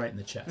hit you right in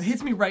the chest. It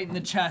hits me right in the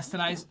chest,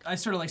 and I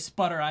sort of like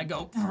sputter. I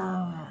go.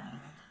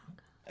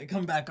 I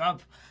come back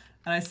up,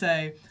 and I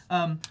say,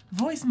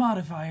 "Voice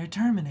modifier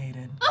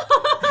terminated."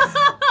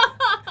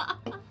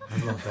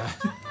 I love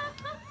that.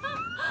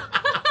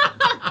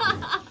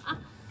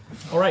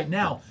 All right,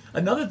 now,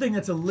 another thing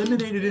that's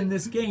eliminated in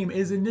this game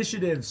is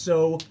initiative.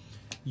 So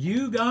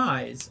you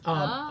guys,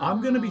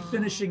 I'm going to be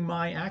finishing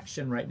my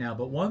action right now,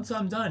 but once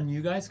I'm done,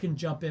 you guys can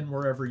jump in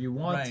wherever you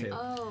want Right. to.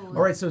 Oh,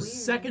 All right, so weird.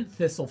 second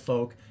Thistle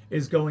Folk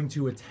is going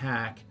to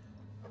attack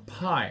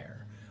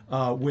Pyre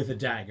with a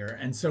dagger.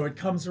 And so it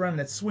comes around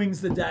and it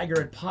swings the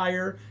dagger at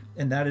Pyre,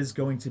 and that is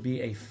going to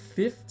be a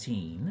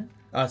 15.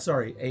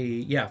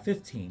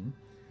 15.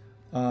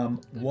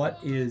 What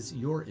is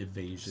your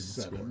evasion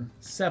score?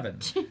 7.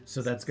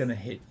 So that's going to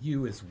hit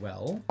you as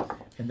well.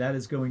 And that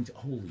is going to...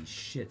 Holy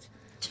shit.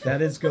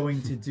 That is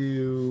going to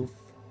do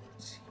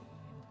 14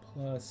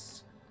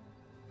 plus...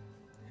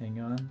 Hang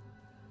on.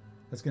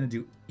 That's going to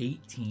do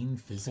 18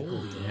 physical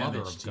Holy mother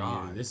damage of to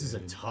God, you. This is a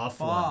dude. tough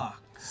one.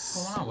 Fuck.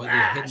 What's going on? What,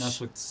 they're hitting us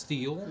with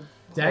steel?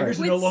 Daggers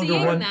are With no longer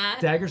seeing one. that-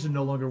 Daggers are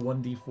no longer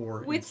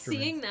 1d4. With instruments.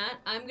 seeing that,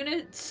 I'm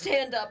gonna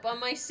stand up on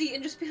my seat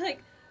and just be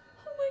like,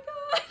 "Oh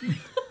my god!"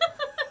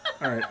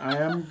 All right, I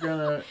am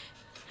gonna.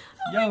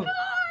 Yo, All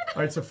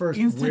right, so first,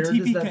 Instant where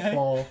does that TPK.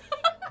 fall?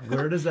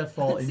 Where does that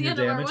fall It's in the your end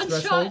of our damage one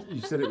threshold? shot.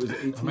 You said it was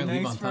 18. I might leave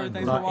thanks on for time.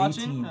 thanks About for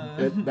watching.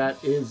 18.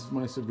 That is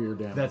my severe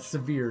damage. That's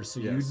severe, so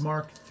Yes. you'd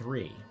mark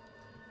 3,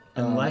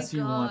 unless Oh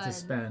my you want to God.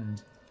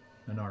 spend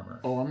an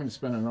armor. Oh, I'm gonna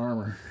spend an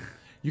armor.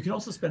 You can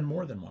also spend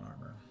more than one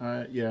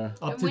armor, Yeah.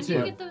 up And to when do you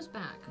 2. get those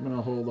back? I'm gonna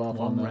hold off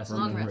Long on that rest for a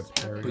Long minute. rest.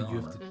 repair Okay. your But you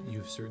armor. have, you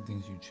have certain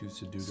things you choose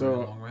to do So-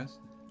 during a long rest?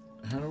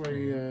 How do I can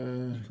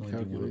only do one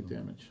calculate of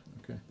them. damage?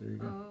 Okay, there you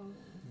go.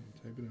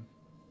 Oh. Type it in.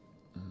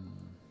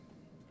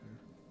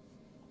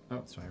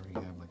 So I already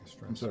have like a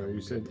stress. I'm sorry, so I you would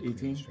be said able to create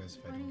 18? Stress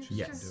if I Why don't did choose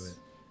you Yes. to do it.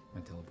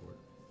 My teleport.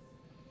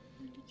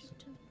 When did you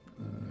do-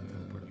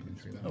 Teleport, you can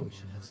trigger Oh, that.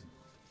 shit, that's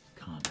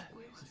combat.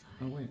 Where was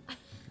I? Oh wait.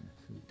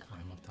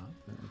 Climb up top.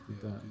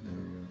 Did that. There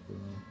we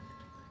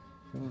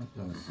go. Go up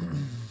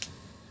that.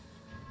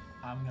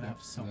 I'm gonna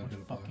have so and then much hit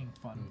a fucking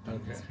fun Okay.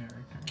 with this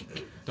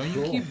character. Don't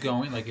you Cool. keep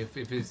going? Like if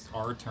it's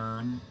our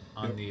turn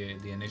on the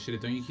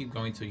initiative, don't you keep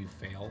going till you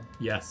fail?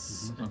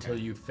 Yes, Mm-hmm. until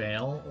you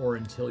fail or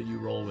until you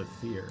roll with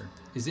fear.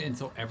 Is it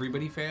until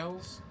everybody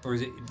fails, or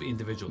is it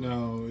individually?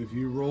 No, if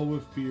you roll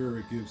with fear,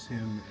 it gives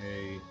him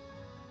a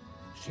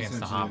Chance to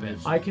essentially hop in.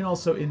 initiative. I can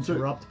also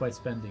interrupt by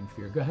spending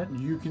fear. Go ahead.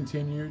 You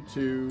continue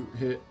to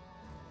hit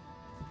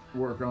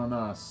work on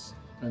us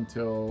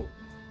until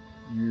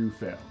you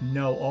fail.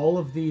 No, all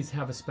of these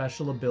have a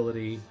special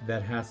ability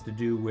that has to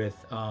do with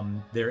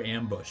their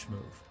ambush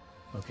move.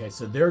 Okay,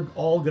 so they're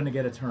all going to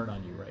get a turn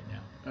on you right now.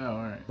 Oh,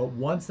 all right. But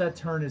once that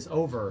turn is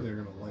over, They're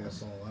gonna lay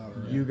us all out.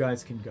 Right? you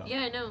guys can go.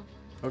 Yeah, I know.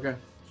 Okay,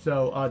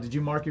 So, did you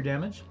mark your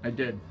damage? I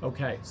did.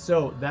 Okay,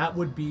 so that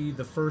would be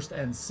the first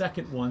and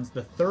second ones.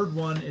 The third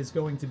one is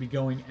going to be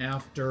going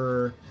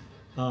after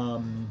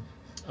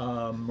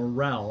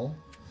Morel.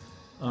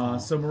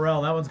 So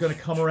Morel, that one's going to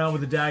come around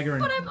with a dagger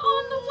and But I'm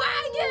on the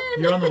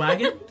wagon. you're on the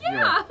wagon.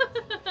 Yeah.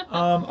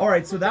 All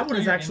right, so that one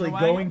is You're in actually the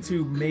wagon? going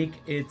to make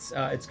its.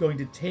 It's going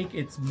to take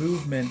its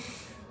movement.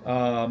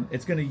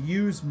 It's going to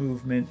use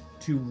movement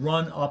to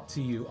run up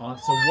to you.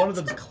 So one of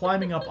them's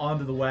climbing up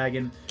onto the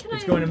wagon.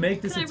 It's going to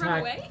make this Can I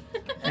run attack,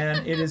 away?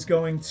 and it is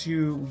going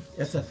to.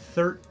 It's a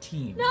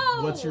 13. No.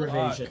 What's your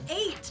Fuck. evasion?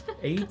 8.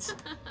 8.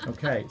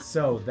 Okay,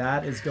 so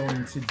that is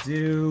going to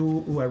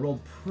do. Ooh, I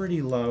rolled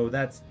pretty low.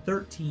 That's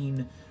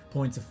 13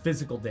 points of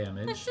physical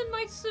damage. That's in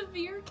my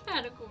severe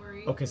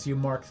category. Okay, so you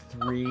mark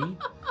 3,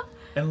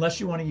 unless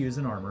you want to use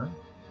an armor.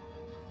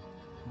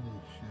 Holy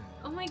shit.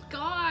 Oh my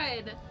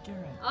god.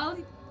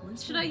 Garret.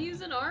 Should I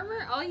use an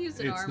armor? I'll use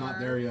an It's armor. not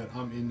there yet.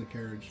 I'm in the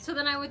carriage. So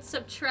then I would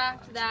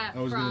subtract that I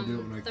was gonna do it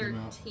from when I came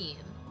out. 13.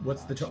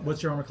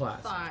 What's your armor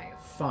class? 5.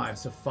 5.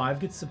 So 5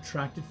 gets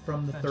subtracted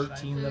from the That's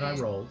 13 that I right.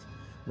 rolled,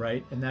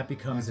 right? And that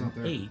becomes That's an not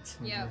there. 8.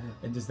 Yeah.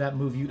 And does that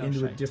move you No,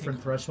 into a Shay, different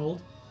take-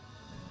 threshold?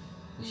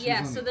 She's Yeah,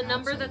 on so the the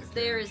number outside of that's the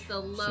there carriage. is the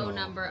low So-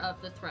 number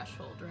of the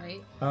threshold,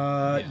 right?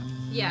 Uh,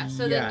 Yeah,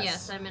 so then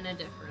yes, I'm in a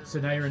different. So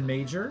now you're in threshold.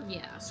 major?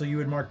 Yeah. So you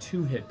would mark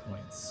 2 hit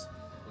points.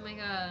 Oh my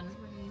god.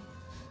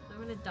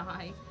 I'm gonna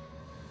die.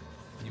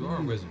 You are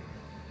a wizard.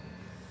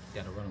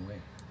 You gotta run away.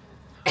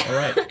 All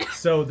right,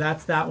 so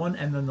that's that one,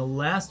 and then the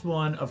last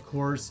one, of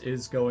course,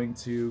 is going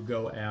to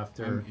go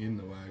after. I'm in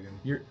the wagon.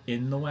 You're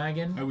in the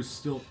wagon. I was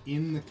still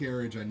in the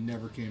carriage. I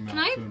never came out Can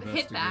I to hit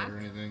investigate back? or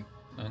anything.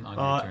 On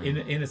your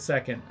turn. In a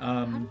second.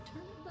 How do you turn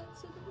that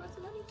so there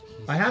wasn't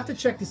anything? I have to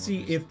check to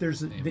see if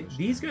there's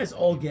these guys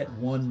all get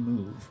one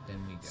move. Then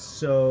we go.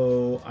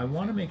 So I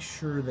want to make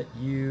sure that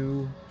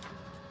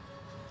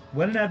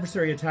when an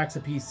adversary attacks a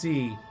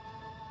PC,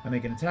 I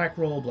make an attack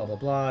roll. Blah blah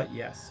blah.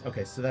 Yes.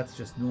 Okay. So that's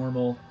just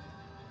normal.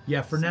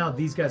 Yeah. For now,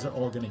 these guys are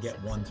all going to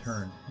get one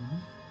turn.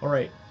 All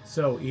right.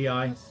 So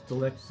EI,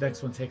 the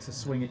next one takes a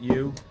swing at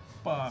you.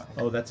 Fuck.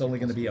 Oh, that's only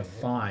going to be a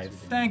 5.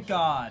 Thank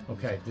God.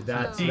 Okay. So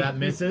that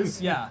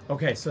misses. Yeah.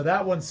 Okay. So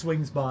that one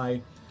swings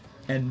by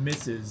and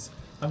misses.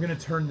 I'm going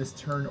to turn this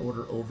turn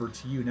order over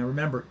to you. Now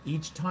remember,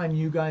 each time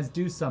you guys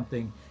do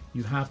something,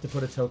 you have to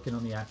put a token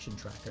on the action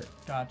tracker.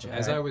 Gotcha.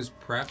 As I was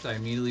prepped, I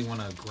immediately want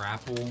to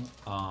grapple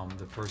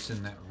the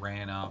person that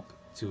ran up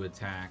to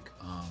attack.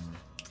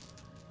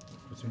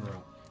 What's her name?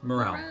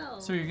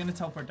 Morale. So you're gonna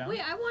teleport down? Wait,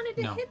 I wanted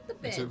to No, hit the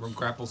it's bitch.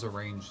 grapple's a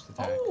ranged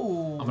attack.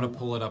 Oh. I'm gonna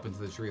pull it up into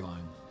the tree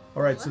line.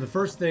 All right. So the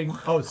first thing.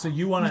 Oh, so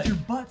you want With your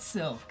to? butt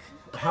silk.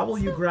 How will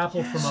you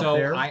grapple from up So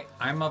there?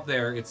 I'm up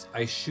there.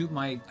 I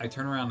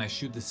turn around and I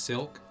shoot the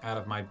silk out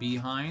of my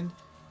behind,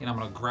 and I'm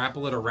gonna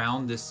grapple it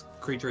around this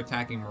creature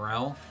attacking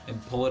Morel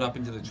and pull it up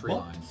into the tree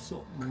line.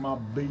 My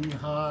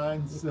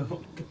behind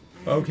silk.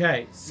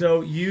 Okay,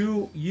 so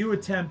you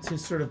attempt to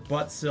sort of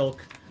butt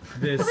silk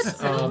this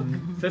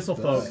thistle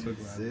folk.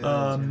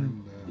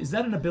 Is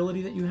that an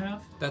ability that you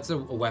have? That's a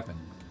weapon.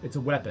 It's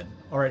a weapon.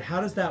 All right,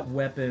 how does that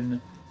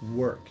weapon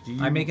work? Do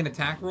you? I make an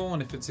attack roll,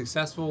 and if it's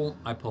successful,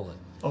 I pull it.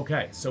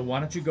 Okay, so why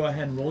don't you go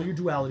ahead and roll your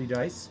duality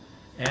dice,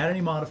 add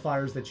any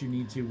modifiers that you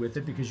need to with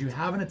it, because you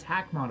have an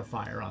attack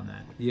modifier on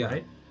that. Yeah.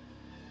 Right?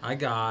 I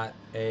got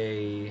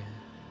a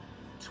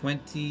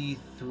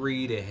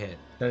 23 to hit.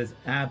 That is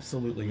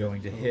absolutely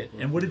going to hit.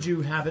 And what did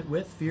you have it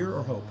with? Fear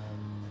or hope?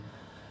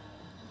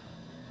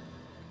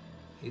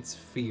 It's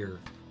fear.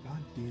 God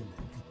damn it.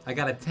 I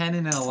got a 10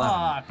 and an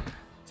 11. Fuck.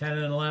 10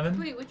 and 11?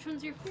 Wait, which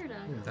one's your fear die?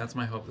 That's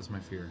my hope. That's my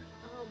fear.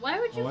 Why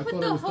would you Oh, I put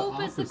thought the it was the hope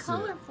as the opposite.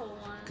 colorful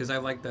one? Because I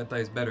like that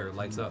dice better. It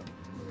lights up.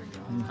 Oh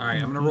my God. All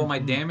right, I'm gonna roll my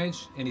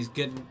damage, and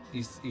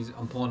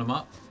I'm pulling him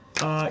up.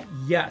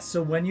 Yeah,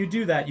 so when you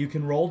do that, you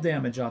can roll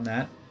damage on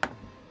that.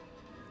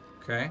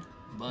 Okay.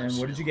 And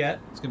what did you get?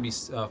 It's gonna be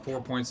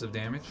 4 points of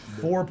damage.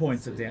 4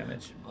 points of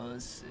damage.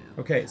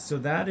 Okay, so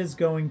that is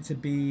going to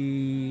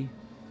be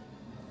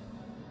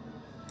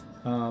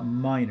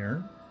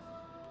minor.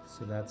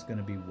 So that's going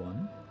to be 1.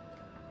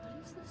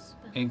 What is this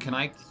spell? And can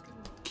I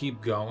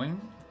keep going?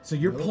 So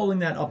you're pulling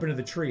that up into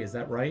the tree, is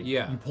that right?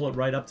 Yeah. You pull it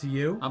right up to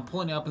you? I'm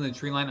pulling it up in the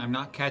tree line. I'm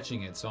not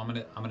catching it, so I'm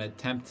gonna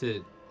attempt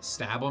to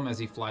stab him as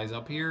he flies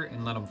up here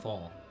and let him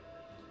fall.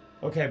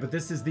 Okay, but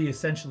this is your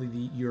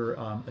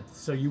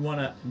so you want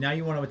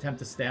to attempt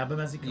to stab him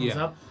as he comes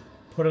Yeah. up.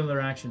 Put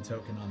another action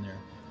token on there.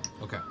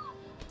 Okay.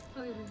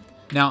 Okay.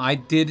 Now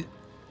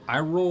I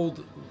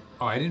rolled.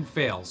 Oh, I didn't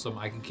fail, so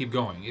I can keep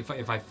going. If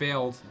I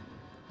failed,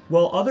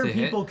 Well, other To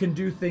hit? people can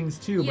do things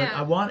too, but Yeah.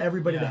 I want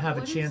everybody to Yeah. have a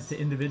What chance is- to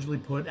individually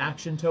put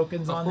action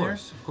tokens Of on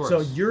course, there. of course. So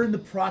you're in the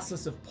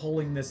process of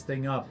pulling this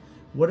thing up.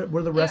 What are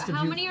the rest of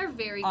How you? many are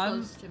very I'm-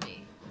 close to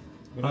me?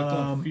 But I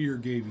thought fear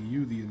gave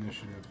you the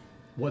initiative.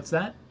 What's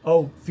that?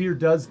 Oh, fear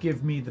does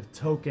give me the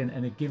token,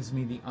 and it gives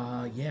me the it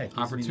gives me the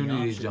Opportunity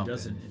to option, jump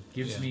doesn't in. it? It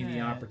gives Yeah. me the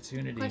Yeah.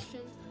 opportunity. Question: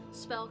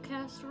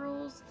 spellcast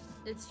rules.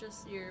 It's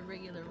just your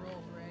regular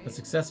roll, right? A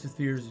success with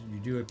fears, you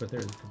do it, but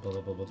there's blah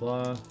blah blah blah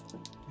blah.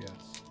 Yes.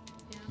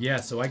 Yeah,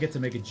 so I get to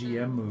make a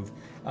GM move.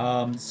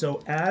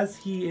 So as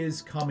he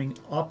is coming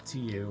up to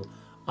you,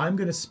 I'm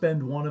going to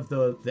spend one of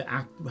the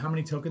how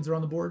many tokens are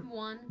on the board?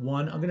 One.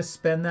 One. I'm going to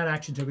spend that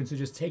action token, so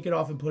just take it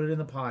off and put it in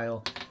the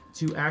pile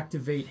to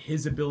activate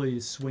his ability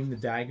to swing the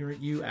dagger at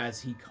you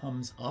as he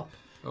comes up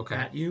Okay.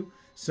 at you.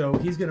 So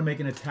he's going to make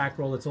an attack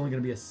roll. It's only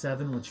going to be a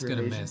 7. What's it's your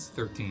gonna evasion? miss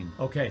 13.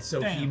 Okay,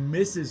 so he Damn.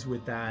 misses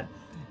with that,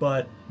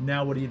 but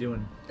now what are you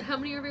doing? How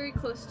many are very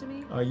close to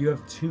me? You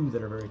have 2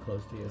 that are very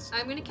close to you.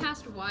 I'm gonna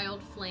cast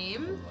Wild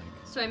Flame.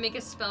 So I make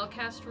a spell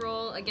cast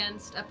roll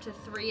against up to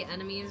 3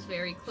 enemies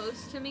very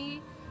close to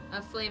me.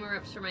 A flame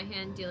erupts from my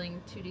hand,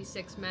 dealing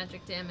 2d6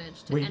 magic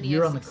damage to Wait, any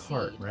you're I on the succeed.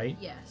 cart, right?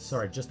 Yes.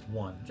 Sorry, just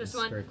one. Just It's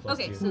one. Very close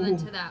Okay, to you. so then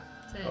to that.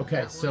 To Okay,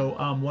 that so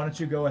one. why don't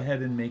you go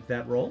ahead and make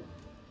that roll?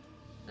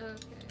 Okay.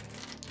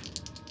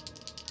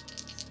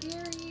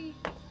 Scary.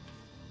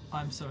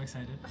 I'm so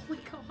excited. Oh my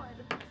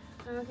god.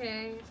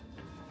 Okay.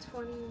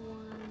 21,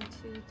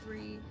 2,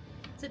 3.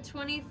 It's a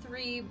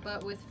 23,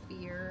 but with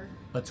fear.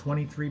 A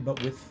 23,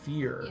 but with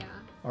fear. Yeah.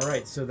 All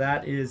right, so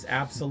that is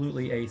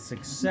absolutely a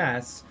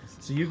success.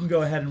 So you can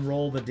go ahead and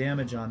roll the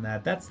damage on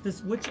that. That's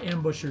this. Which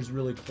ambusher's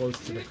really close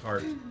to the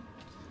cart?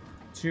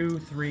 2,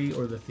 3,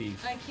 or the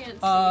thief? I can't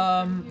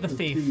see. The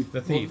thief.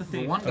 The thief. The The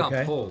thief. one got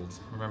Okay. pulled.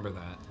 Remember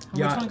that.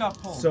 Which one got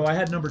pulled? So I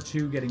had number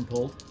 2 getting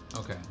pulled.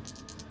 Okay.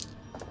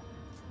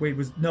 Wait,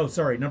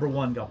 number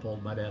 1 got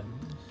pulled. My bad.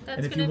 That's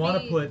And if gonna you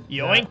want be- to put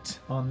Yoinked. that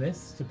on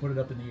this to put it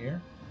up in the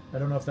air, I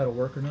don't know if that'll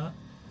work or not.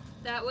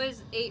 That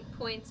was 8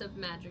 points of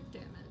magic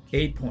damage.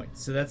 8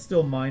 points. So that's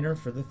still minor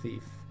for the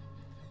thief.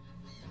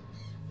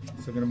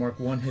 So I'm going to mark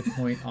 1 hit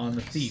point on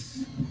the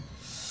thief.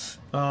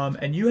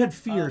 And you had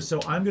fear, so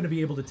I'm going to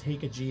be able to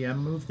take a GM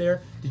move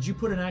there. Did you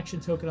put an action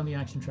token on the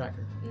action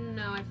tracker?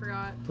 No, I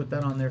forgot. Put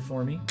that on there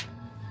for me.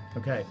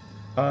 Okay.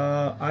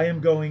 I am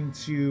going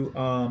to...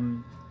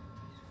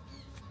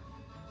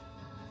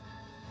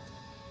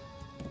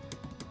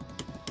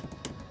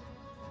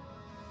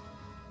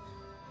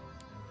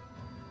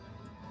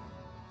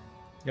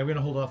 Yeah, I'm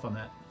gonna hold off on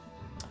that.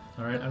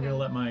 All right, Okay. I'm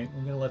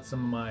gonna let some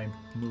of my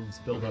moves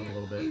build up a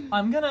little bit.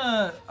 I'm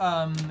gonna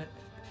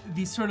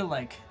these sort of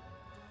like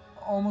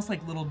almost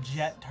like little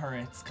jet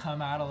turrets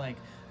come out of like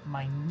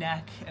my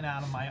neck and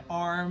out of my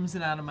arms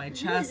and out of my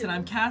chest, and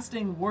I'm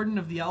casting Warden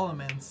of the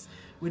Elements,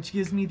 which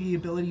gives me the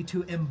ability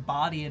to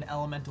embody an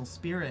elemental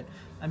spirit.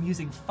 I'm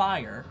using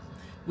fire,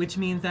 which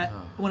means that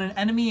when an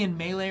enemy in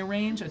melee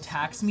range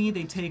attacks me,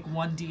 they take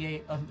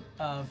 1d8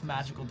 of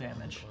magical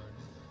damage.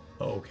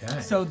 Okay.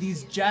 So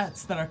these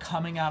jets that are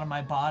coming out of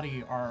my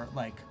body are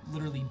like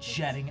literally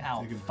jetting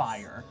out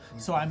fire.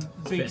 So I'm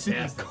basically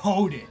fantastic.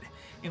 coated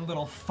in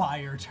little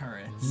fire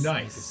turrets.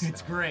 Nice.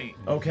 It's great.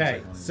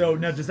 Okay. So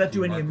now, does that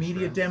do any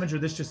immediate damage, or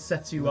this just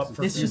sets you up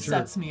for This future? just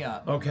sets me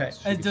up. Okay.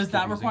 Does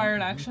that require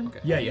an action?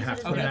 Yeah, you have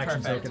to put an Okay,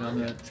 action perfect. token on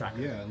the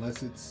tracker. Yeah,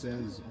 unless it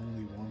says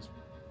only once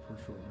per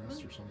short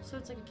rest or something. So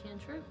it's like a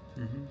cantrip?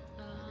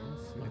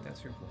 Like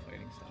that's your whole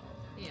fighting style.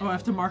 Yeah. Oh, I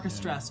have to mark a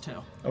stress too.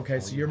 Okay,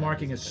 so you're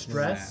marking a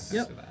stress.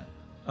 Yep.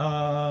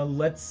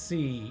 Let's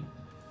see.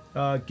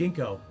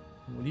 Ginkgo,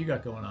 what do you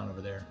got going on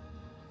over there?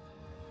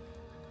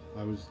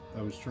 I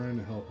was trying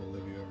to help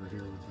Olivia over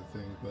here with the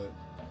thing, but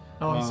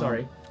Oh, I'm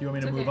sorry. You want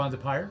me to It's move okay. on to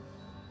Pyre?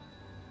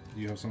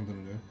 do you have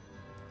something to do?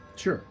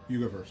 Sure. You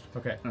go first.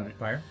 Okay. All right.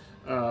 Pyre.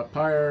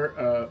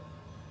 Pyre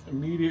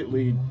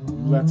immediately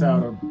lets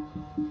out a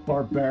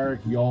barbaric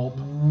yelp.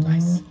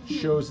 Nice.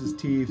 Shows his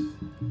teeth.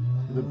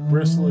 The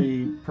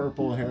bristly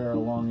purple hair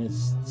along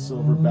his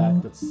silver back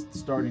that's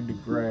starting to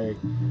gray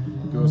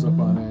goes up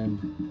on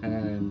end,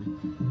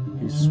 and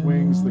he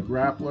swings the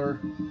grappler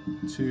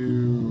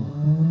to...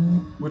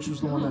 Which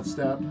was the one that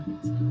stabbed?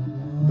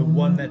 The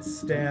one that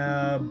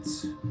stabbed.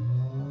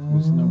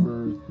 Was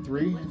number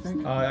 3, I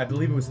think? I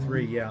believe it was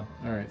 3. Yeah.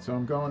 All right, so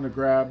I'm going to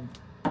grab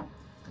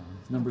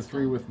number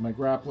 3 with my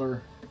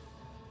grappler.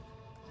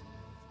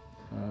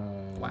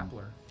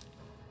 Wappler.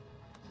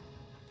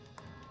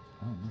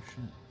 Oh, no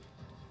shit.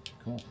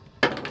 Cool.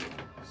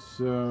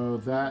 So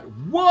that...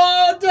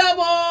 One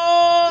double!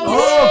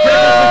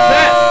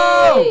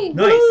 Oh,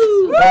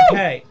 nice.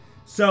 Okay.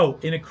 So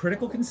in a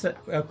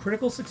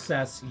critical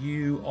success,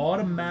 you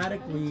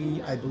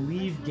automatically, I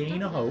believe,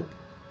 gain a hope.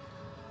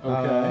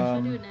 Okay. Should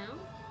I do it now?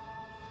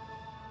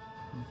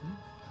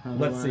 How do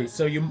Let's I- see.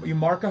 So you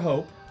mark a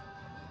hope.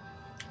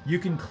 You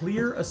can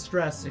clear a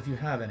stress if you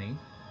have any.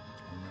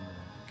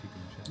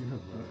 You have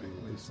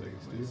Wait a second.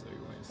 What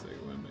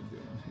am I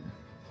doing here?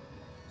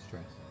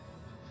 Stress.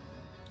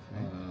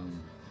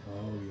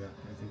 Oh yeah,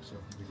 I think so.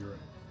 I think you're right.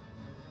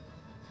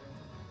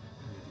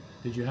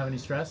 Did you have any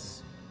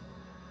stress?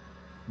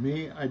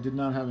 Me, I did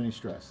not have any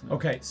stress. No.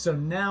 Okay, so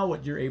now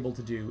what you're able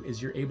to do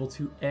is you're able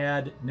to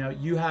add. Now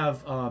you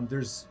have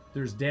there's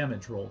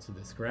damage roll to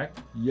this,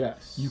 correct?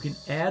 Yes. You can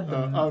add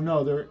the Oh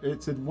no,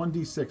 it's a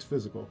 1d6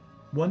 physical.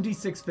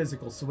 1d6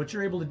 physical. So what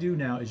you're able to do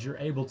now is you're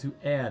able to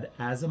add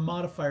as a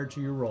modifier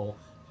to your roll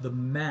the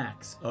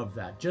max of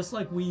that, just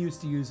like we used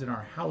to use in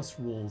our house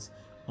rules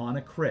on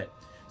a crit.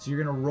 So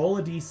you're gonna roll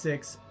a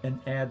d6 and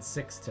add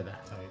 6 to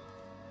that.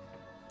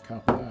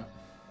 Copy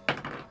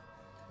that.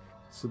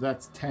 So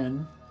that's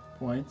 10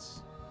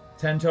 points.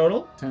 10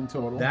 total. 10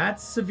 total.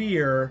 That's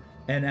severe,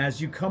 and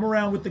as you come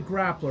around with the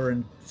grappler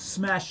and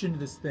smash into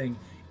this thing,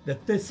 the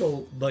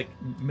thistle like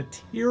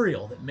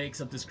material that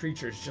makes up this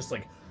creature is just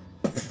like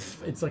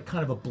it's like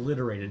kind of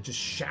obliterated. It just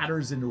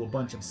shatters into a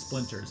bunch of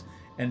splinters,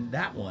 and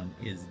that one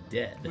is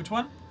dead. Which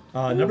one?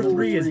 Number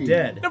 3 is 3.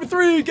 dead. Number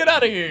 3, get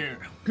out of here.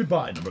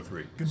 Goodbye, number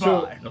 3.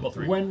 So Number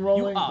 3. when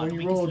rolling, are when the you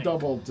biggest roll a link.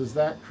 double, does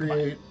that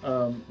create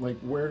like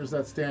where does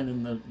that stand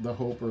in the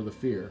hope or the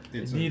fear?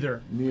 It's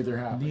Neither. Neither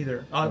happen.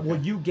 Neither. Well,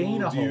 you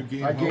gain a Do you hope.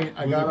 gain I hope gain-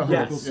 I with got a hope.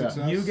 critical Yes, Yeah.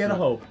 success? you get a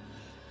hope,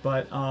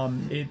 but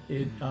it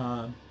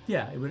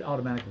would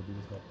automatically be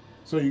with hope.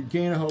 So you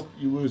gain a hope,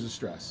 you lose a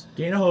stress.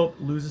 Gain a hope,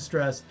 lose a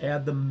stress,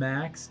 add the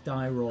max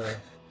die roll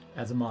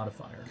as a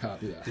modifier.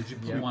 Copy that. Did you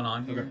put Yeah. one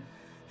on here?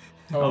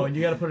 Oh, and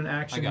you got to put an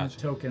action got you.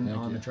 token Thank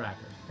on you. the tracker.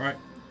 All right.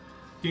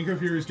 Ginkgo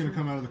Fury is going to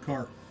come out of the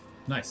cart.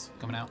 Nice.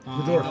 Coming out.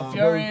 The door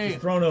Fury. is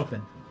thrown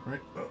open. Right.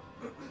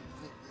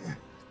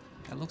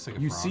 That looks like a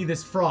You frog. see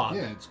this frog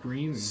Yeah, it's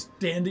green. And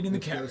standing in the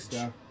it's got a carriage.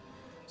 staff.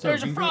 So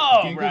There's a Ginkgo-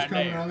 frog Ginkgo's right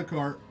coming there. out of the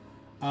cart.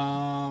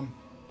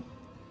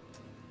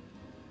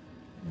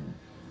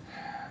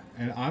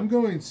 And I'm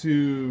going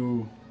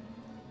to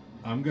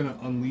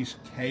unleash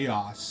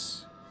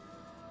chaos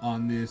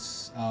on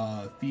this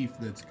thief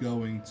that's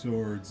going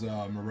towards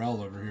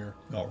Morel over here.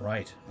 All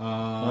right.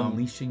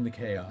 Unleashing the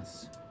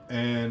chaos.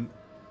 And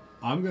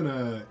I'm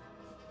gonna.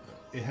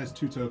 It has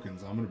 2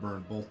 tokens. I'm gonna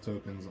burn both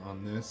tokens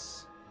on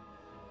this.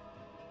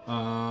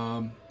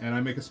 And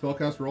I make a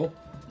spellcast roll.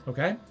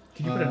 Okay.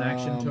 Can you put an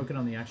action token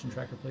on the action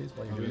tracker, please,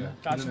 while you're doing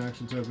that? Put an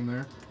action token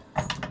there.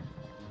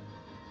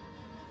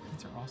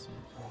 These are awesome.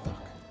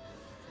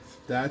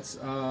 That's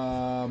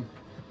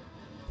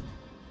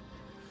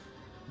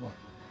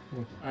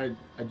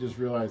I just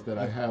realized that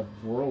I have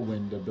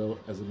whirlwind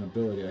as an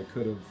ability. I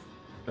could have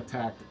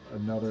attacked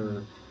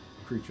another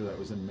creature that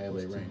was in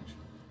melee range.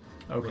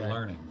 Okay. We're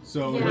learning.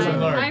 so. Yeah, we're gonna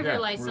learn. I Yeah,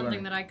 realized we're something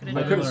learning. that I could I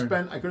have could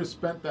done. have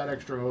spent that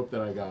extra hope that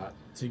I got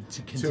To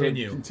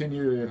continue. to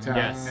continue the attack.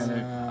 Yes.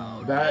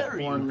 And that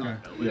one,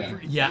 yeah.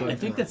 Yeah, I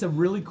think that's a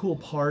really cool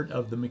part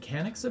of the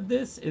mechanics of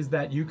this is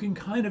that you can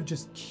kind of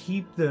just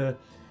keep the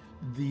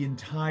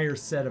entire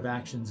set of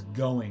actions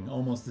going,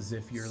 almost as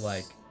if you're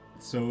like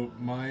So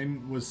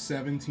mine was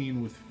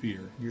 17 with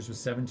fear. yours was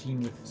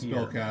 17 with fear.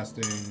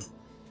 Spellcasting.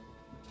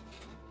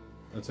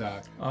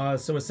 Attack.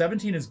 So a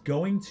 17 is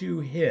going to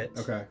hit.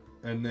 Okay.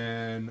 And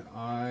then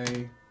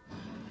I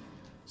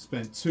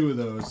spent 2 of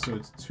those, so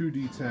it's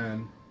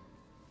 2d10.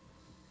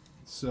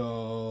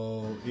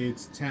 So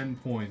it's 10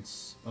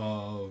 points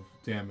of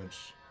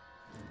damage.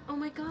 Oh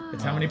my god.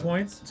 It's how many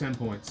points? 10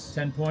 points.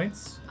 10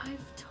 points. I've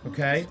totally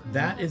Okay, screwed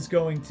that up. is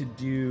going to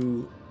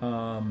do. I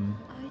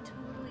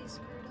totally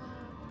screwed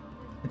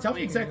up. Tell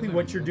me exactly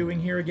what you're doing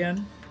here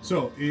again.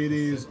 So it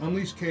is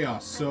Unleash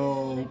Chaos.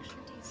 So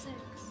Extra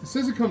D6. it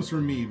says it comes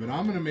from me, but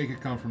I'm going to make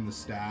it come from the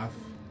staff.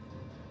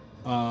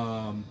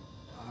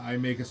 I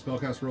make a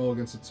spellcast roll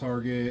against a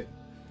target.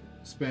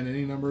 Spend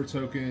any number of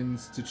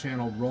tokens to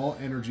channel raw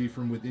energy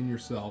from within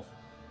yourself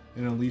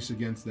and unleash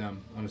against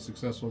them. On a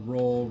successful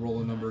roll,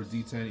 roll a number of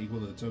d10 equal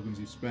to the tokens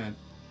you spent.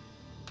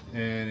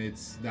 And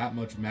it's that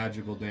much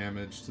magical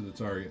damage to the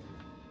target.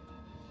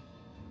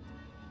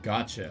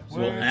 Gotcha. So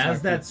Well, it's as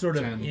like that a sort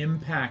of 10.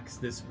 impacts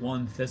this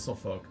one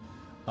thistlefolk,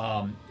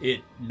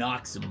 it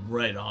knocks him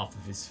right off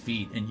of his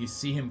feet, and you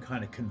see him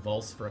kind of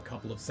convulse for a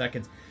couple of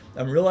seconds.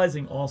 I'm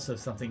realizing also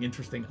something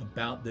interesting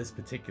about this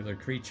particular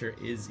creature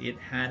is it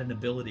had an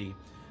ability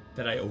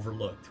that I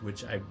overlooked,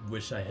 which I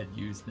wish I had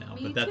used now,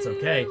 Me but that's too.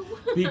 okay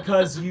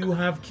because you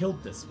have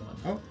killed this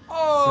one.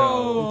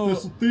 Oh!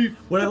 Thistle thief.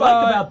 What I Goodbye.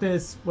 like about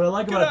this, Get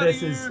outta is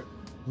here.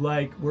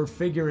 like we're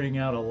figuring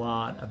out a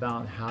lot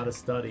about how to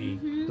study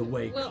the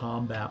way Well,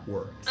 combat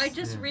works. I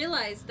just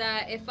realized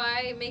that if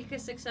I make a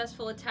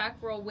successful attack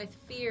roll with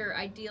fear,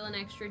 I deal an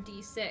extra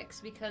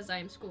D6 because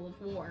I'm School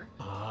of War.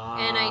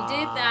 And I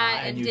did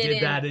that and you didn't.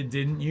 did that and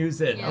didn't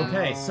use it. Yeah.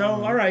 Okay, so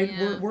all right,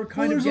 Yeah. we're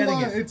kind of getting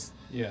it. It's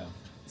Yeah.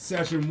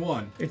 session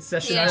 1. It's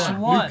session Yeah. Session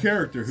one. one. New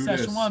character. Who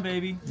Session dis? 1,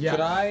 baby. Yeah, Could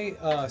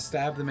I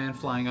stab the man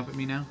flying up at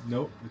me now?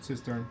 Nope, it's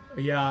his turn.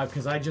 yeah,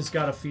 because I just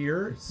got a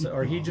fear,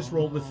 or he just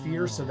rolled with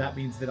fear, so that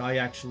means that I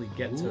actually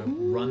get to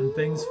run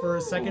things for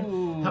a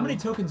second. How many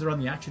tokens are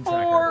on the action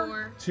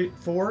tracker? 4.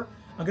 4.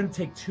 I'm going to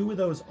take 2 of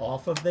those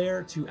off of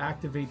there to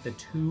activate the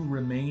 2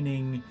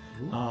 remaining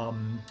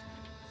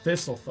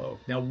Thistlefolk.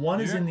 Now, one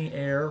is in the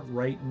air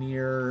right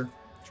near.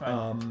 It's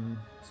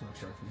not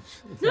trifling.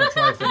 It's not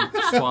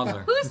Trifling.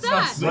 Swaddler. Who's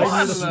that? Right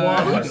near the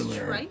Swaddler. Swaddler.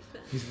 Trifling.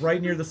 He's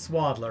right near the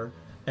Swaddler.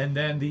 And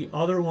then the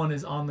other one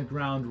is on the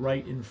ground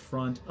right in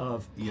front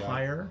of Yeah.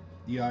 Pyre.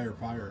 EI or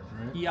Pyre,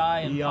 right?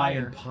 EI and EI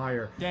Fire. and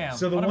Pyre. Damn,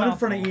 So the what a one in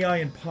front of mouthful.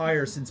 EI and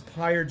Pyre, since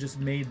Pyre just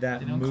made that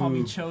They don't move, call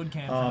me Chode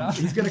Camp for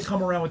nothing. he's going to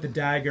come around with the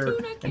dagger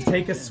and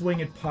take a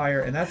swing at Pyre,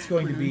 and that's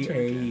going to be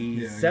a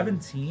Yeah,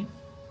 17.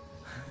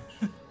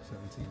 17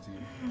 to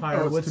you.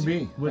 Pyre, Oh, it's what's, to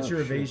me. what's Oh, your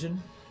shit.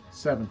 evasion?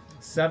 7.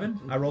 7.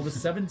 I rolled a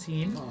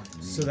 17,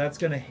 so that's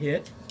going to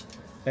hit.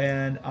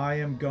 And I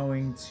am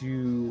going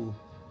to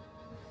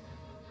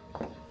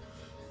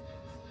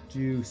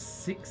do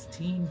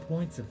 16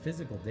 points of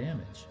physical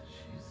damage.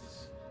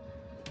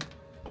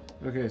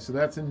 Okay, so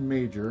that's in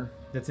major.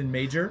 That's in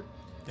major.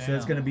 So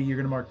that's Damn. going to be, you're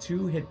going to mark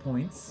 2 hit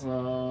points.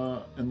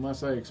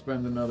 Unless I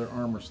expend another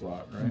armor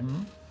slot, right?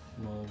 Mhm.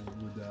 Well,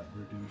 would that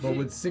reduce? Well,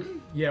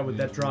 would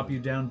that drop you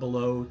down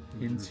below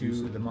Reduce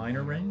into it. the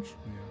minor range?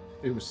 Yeah.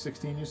 It was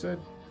 16, you said?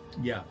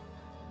 Yeah.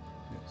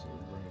 Yeah, so we'll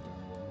bring it down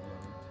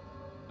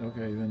 1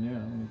 Okay, then yeah,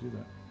 I'm gonna do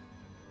that.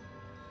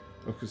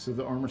 Okay, so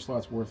the armor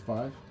slot's worth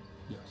 5?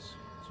 Yes.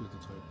 So you have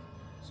to type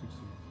 16.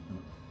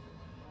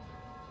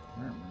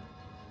 Alright, man.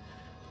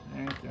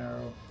 Thank you.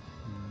 And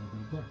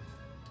then play.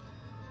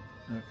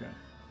 Okay.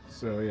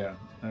 So yeah,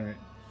 alright.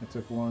 I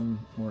took 1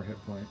 more hit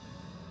point.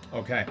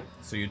 Okay,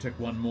 so you took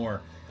 1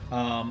 more.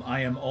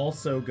 I am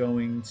also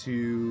going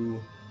to...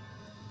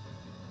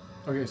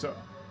 Okay, so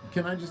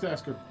can I just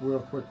ask a real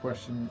quick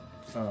question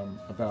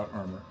about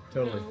armor?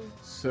 Totally.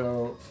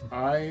 So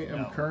I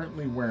am No.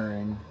 currently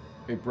wearing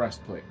a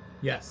breastplate.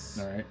 Yes.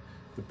 Alright.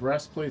 The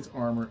breastplate's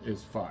armor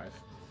is 5.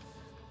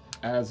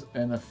 As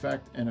an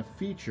effect and a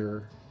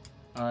feature,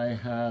 I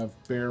have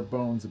bare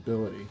bones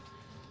ability.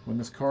 When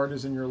this card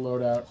is in your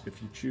loadout,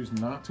 if you choose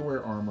not to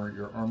wear armor,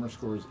 your armor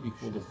score is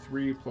equal to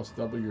 3 plus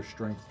double your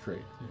strength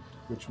trait,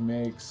 which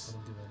makes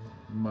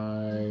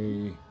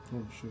my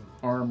Oh, shit.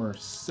 armor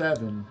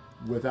 7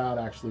 without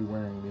actually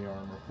wearing the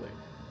armor plate.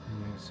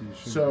 Yeah, so you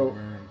shouldn't So- be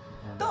wearing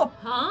armor.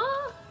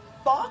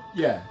 Huh?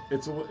 Yeah,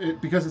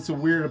 because it's a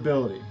weird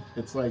ability.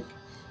 It's like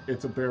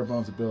it's a bare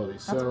bones ability.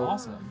 That's So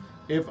awesome.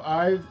 if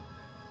I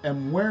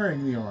am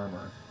wearing the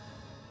armor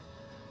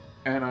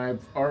and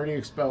I've already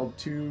expelled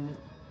 2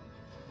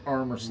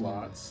 armor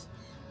slots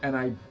and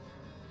I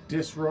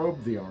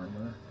disrobe the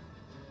armor,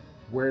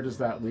 where does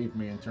that leave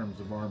me in terms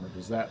of armor?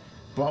 Does that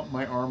bump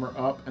my armor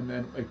up? And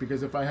then, like,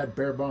 because if I had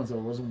bare bones, I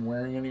wasn't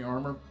wearing any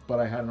armor, but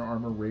I had an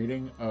armor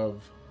rating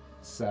of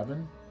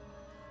 7.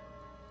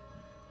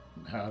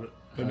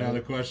 But now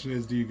the question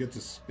is, do you get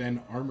to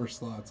spend armor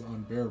slots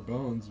on bare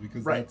bones?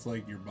 Because that's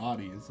like your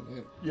body, isn't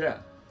it? Yeah.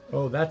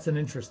 Oh, that's an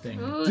interesting.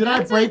 Ooh, Did I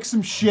that's break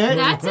some shit?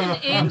 That's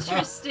an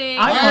interesting.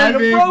 I might have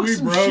think broke we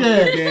some broke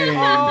shit. the game.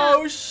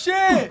 Oh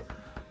shit!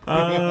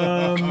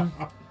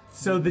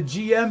 So the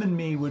GM and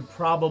me would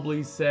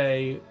probably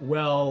say,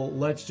 well,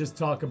 let's just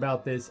talk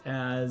about this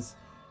as,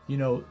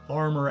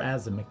 armor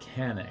as a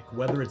mechanic.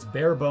 Whether it's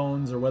bare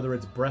bones or whether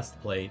it's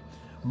breastplate,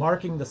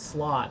 marking the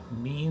slot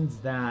means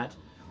that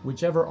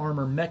whichever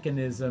armor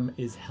mechanism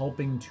is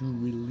helping to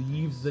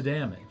relieve the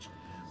damage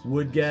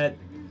would get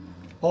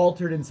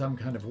altered in some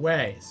kind of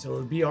way. So it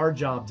would be our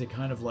job to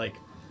kind of like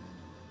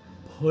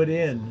put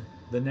in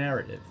the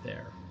narrative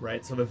there,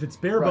 right? So if it's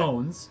bare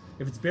bones,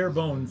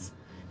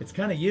 it's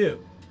kind of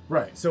you.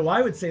 Right. So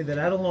I would say that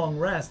at a long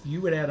rest, you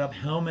would add up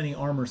how many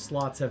armor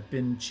slots have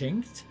been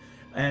chinked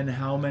and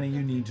how many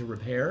you need to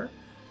repair,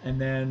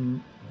 and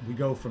then we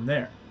go from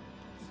there.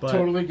 But,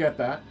 Totally get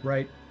that.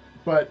 right?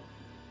 But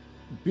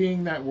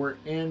being that we're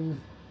in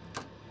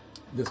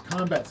this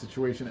combat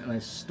situation and I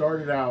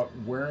started out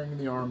wearing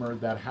the armor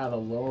that had a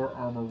lower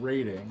armor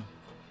rating,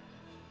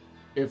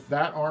 if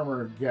that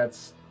armor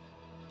gets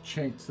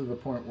chinked to the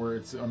point where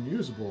it's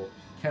unusable,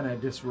 can I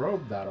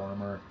disrobe that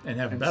armor And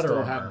have and better still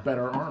armor. have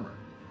better armor?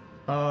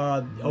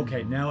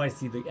 Okay, now I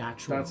see the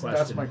actual question.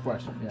 That's my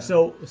question. Yeah.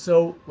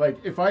 So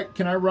like,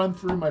 can I run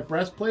through my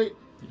breastplate,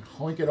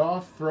 hoink it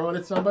off, throw it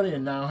at somebody,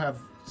 and now have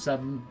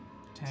 7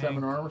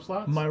 armor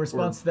slots? my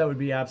response to that would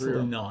be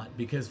absolutely 3 not,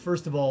 because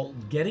first of all,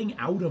 getting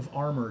out of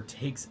armor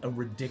takes a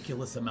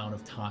ridiculous amount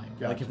of time. Like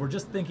Gotcha. if we're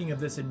just thinking of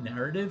this in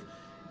narrative,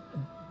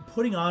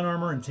 putting on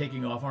armor and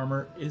taking off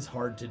armor is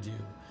hard to do.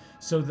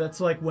 So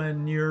that's like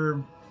when you're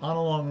on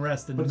a long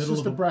rest in But the it's middle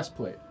just of a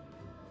breastplate.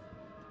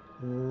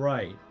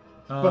 right.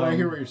 But I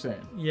hear what you're saying.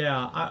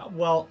 Yeah,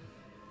 well,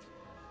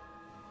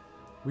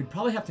 we'd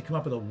probably have to come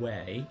up with a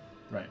way,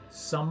 Right.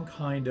 some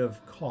kind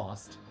of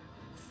cost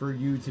for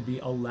you to be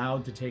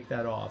allowed to take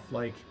that off.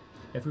 Like,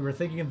 if we were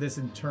thinking of this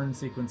in turn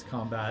sequence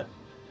combat,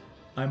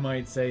 I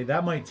might say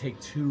that might take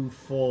 2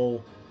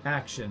 full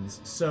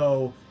actions.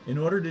 So, in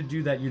order to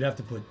do that, you'd have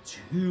to put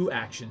 2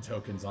 action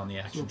tokens on the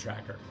action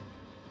tracker.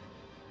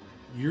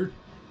 You're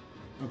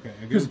okay.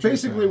 I Because get what you're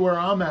basically saying. where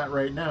I'm at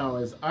right now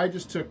is I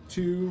just took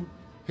 2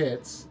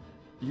 hits,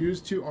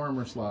 used 2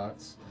 armor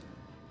slots.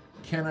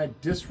 Can I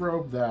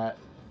disrobe that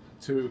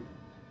to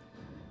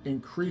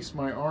increase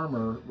my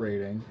armor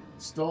rating?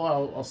 Still,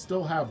 I'll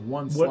still have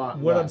 1 slot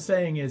What I'm left,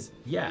 saying is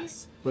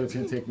yes, but it's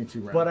going to take me 2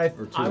 rounds. but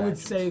or 2 I would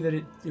actions. say that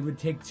it would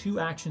take 2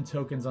 action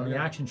tokens on the Okay.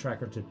 action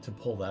tracker to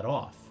pull that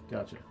off,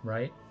 Gotcha.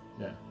 right?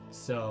 Yeah.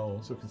 So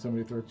So can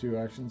somebody throw 2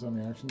 actions on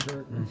the action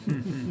chart?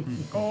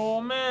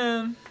 Oh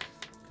man.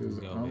 Because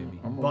Go, baby.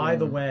 by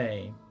the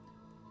way,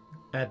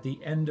 at the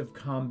end of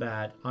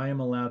combat, I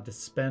am allowed to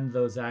spend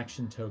those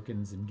action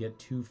tokens and get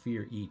 2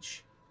 fear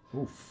each.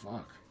 Oh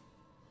fuck.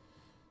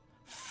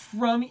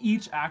 From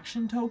each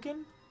action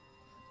token?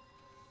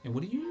 And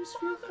what do you use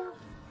fear for?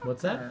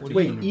 What's that? What do you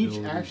Wait, use each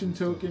abilities action and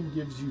stuff? token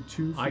gives you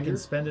 2 fear? I can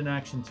spend an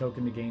action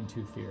token to gain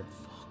 2 fear.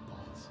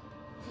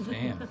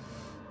 Damn.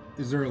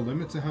 Is there a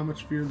limit to how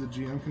much fear the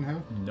GM can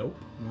have? Nope.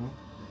 No.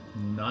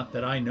 Not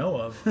that I know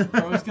of.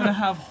 I was gonna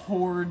have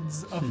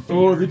hordes of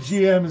Oh, the fears.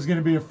 GM is going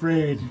to be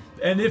afraid.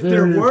 And if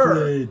Very there were,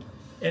 afraid.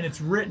 and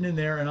it's written in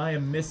there and I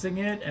am missing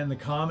it, and the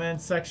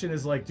comments section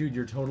is like, dude,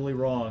 you're totally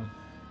wrong,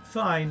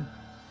 fine.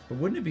 But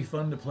wouldn't it be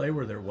fun to play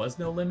where there was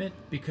no limit?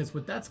 Because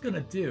what that's going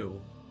to do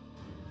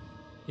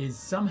is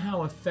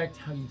somehow affect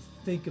how you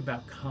think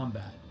about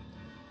combat,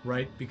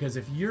 right? Because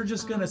if you're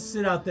just going to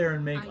sit out there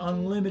and make I do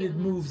unlimited get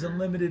an moves, answer.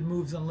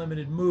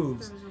 unlimited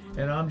moves,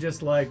 and I'm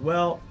just like,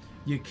 well,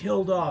 you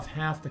killed off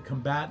half the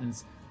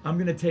combatants, I'm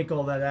going to take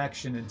all that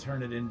action and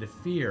turn it into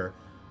fear.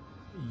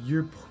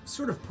 You're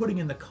sort of putting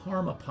in the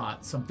karma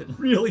pot something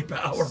really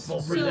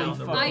powerful for So down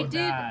the road. I fucking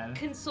did bad.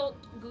 consult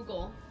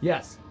Google,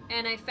 Yes.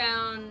 and I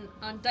found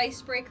on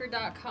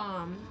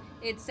dicebreaker.com,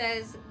 it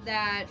says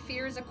that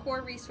fear is a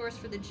core resource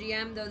for the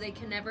GM, though they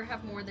can never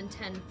have more than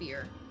 10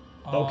 fear.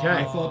 Okay.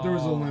 I thought there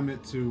was a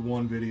limit to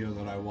one video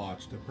that I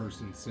watched. A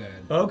person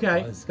said.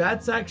 Okay,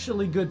 that's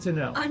actually good to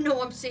know. I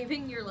know I'm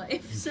saving your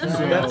life. So. So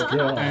that's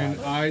good. And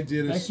I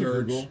did a Thank you,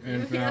 search Google.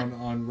 and found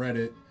on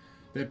Reddit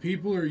that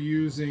people are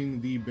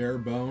using the bare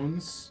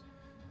bones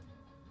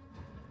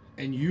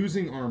and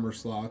using armor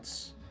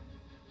slots.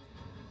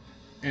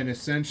 And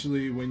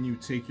essentially, when you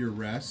take your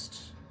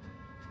rest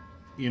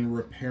in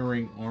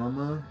repairing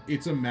armor,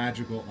 it's a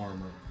magical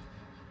armor.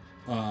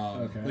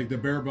 Okay. Like the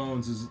bare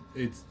bones is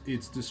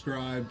it's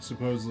described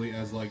supposedly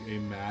as like a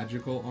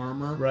magical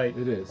armor. Right.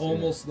 It is. yeah.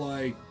 Almost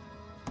like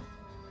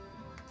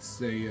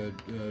say a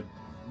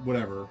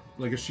whatever,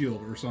 like a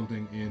shield or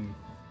something in.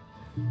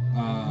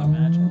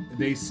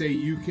 They say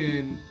you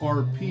can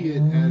RP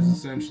it as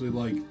essentially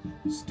like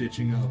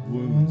stitching up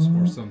wounds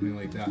or something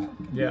like that.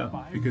 Yeah.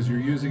 Because you're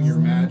using your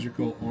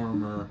magical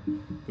armor,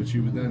 but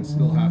you would then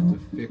still have to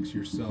fix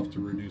yourself to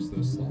reduce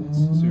those slots.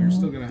 So you're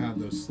still going to have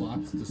those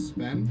slots to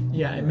spend.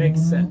 Yeah, it makes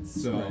sense.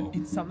 So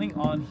It's something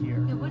on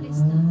here. Yeah, what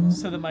is that?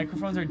 So the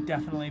microphones are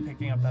definitely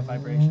picking up that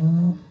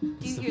vibration. Do you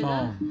It's the hear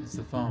phone. It's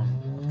the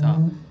phone up top.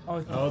 Oh,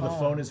 it's the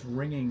phone is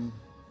ringing.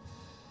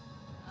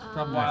 that?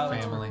 Probably While my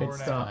it's family. It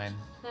recording. stopped. Fine.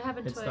 That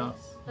happened It twice.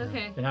 stopped.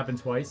 Okay. It happened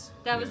twice.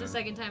 That was Yeah. the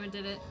second time it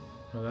did it.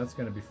 Well, that's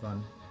gonna be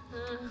fun.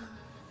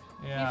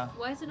 Yeah.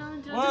 Why is it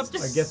on? Did I Whoops.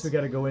 just- I guess we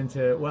got to go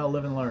into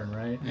live and learn,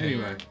 right?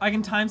 anyway, I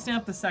can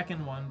timestamp the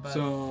second one, but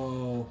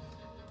so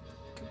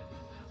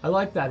I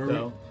like that Where we-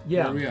 though.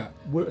 Yeah. where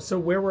we at? So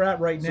where we're at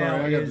right now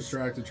Sorry, I got is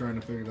distracted trying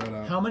to figure that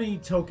out. how many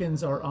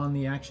tokens are on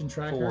the action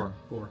tracker?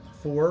 4.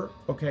 4.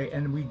 Okay,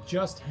 and we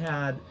just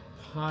had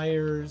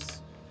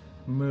Pyre's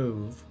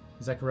move.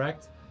 Is that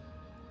correct?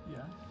 yeah.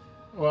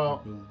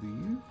 Well,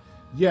 believe.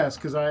 yes,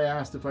 because I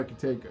asked if I could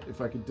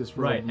disrobe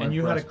Right, my and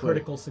you had a breastplate.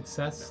 critical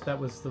success. That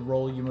was the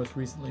roll you most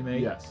recently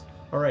made. Yes.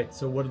 All right.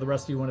 So what do the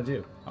rest of you want to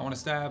do? I want to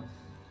stab.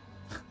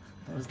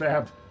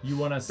 Stab. You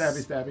want to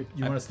Stabby.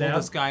 You want to I pull stab?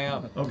 this guy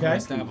up. I Okay. wanna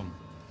stab him.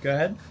 Go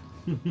ahead.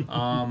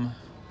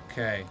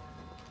 Okay.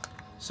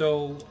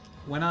 So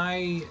when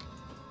I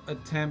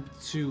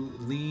attempt to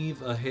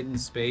leave a hidden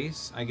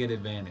space, I get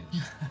advantage.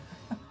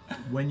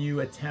 When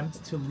you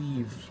attempt to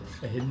leave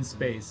a hidden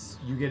space,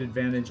 you get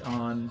advantage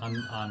on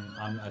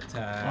on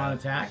attack. on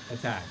attack.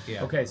 Attack.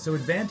 Yeah. Okay, so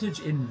advantage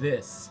in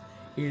this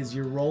is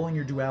you're rolling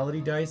your duality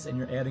dice and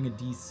you're adding a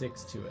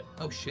d6 to it.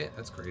 Oh shit,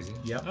 that's crazy.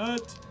 Yep.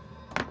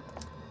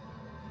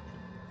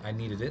 I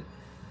needed it.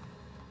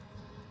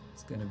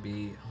 It's gonna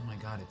be. Oh my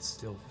god, it's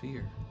still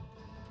fear.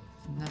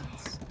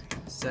 Nuts.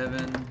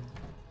 7.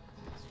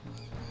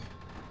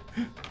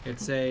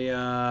 It's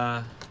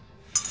a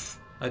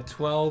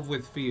 12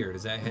 with fear.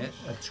 Does that hit?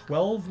 A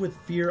 12 with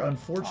fear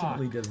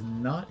unfortunately does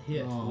not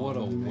hit. What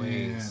a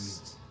man.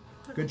 waste.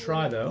 Good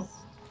try though.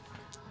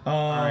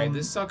 Alright,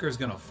 this sucker's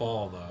gonna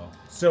fall though.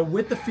 So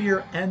with the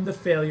fear and the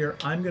failure,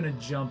 I'm gonna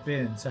jump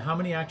in. So how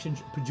many action?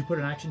 Could you put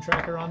an action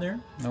tracker on there?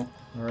 Nope.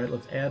 All right,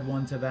 let's add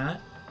one to that.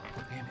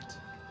 Damn it.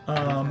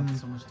 Um,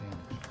 so much damage.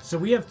 So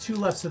we have 2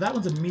 left. So that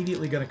one's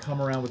immediately going to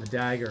come around with a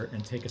dagger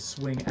and take a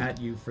swing at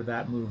you for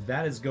that move.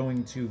 That is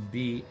going to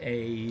be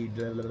a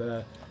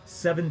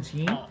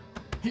 17.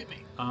 Hit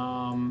me.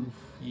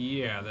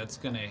 Yeah, that's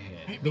gonna hit.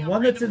 Hit The me, one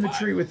I'm that's in ready the to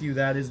tree fire. with you,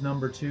 that is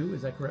number 2.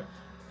 Is that correct?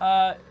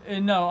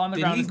 No, on the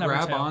Did ground he is number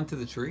grab 2. onto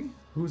the tree?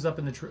 Who's up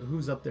in the tree?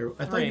 Who's up there?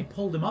 I thought 3. you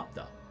pulled him up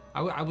though.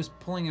 I was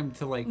pulling him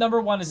to like Number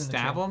 1 is in the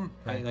stab tree. him.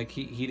 Right.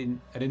 He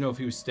didn't. I didn't know if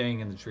he was staying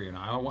in the tree or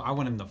not. I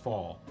want him to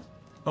fall.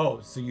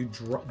 Oh, so you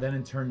then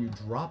in turn you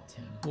dropped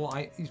him. Well,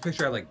 you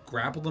picture I like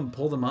grappled him,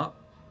 pulled him up,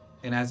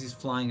 and as he's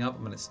flying up,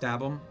 I'm gonna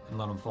stab him and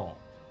let him fall.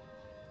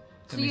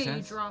 Does So that make yeah, you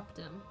sense? dropped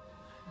him.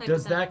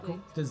 Does that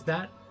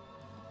hypothetically.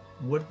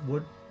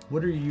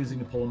 what are you using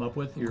to pull him up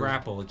with? Your-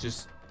 Grapple. It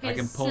just I can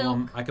His pull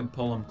him. silk. I can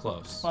pull him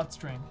close. Butt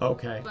string.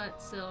 Okay.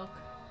 Butt silk.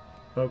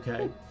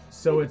 Okay.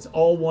 So it's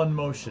all one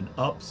motion.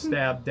 Up,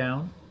 stab,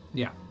 down.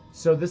 Yeah.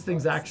 So this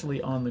thing's actually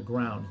on the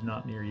ground,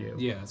 not near you.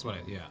 Yeah. That's what.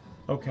 Yeah.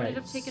 Would Okay. it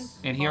have taken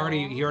And he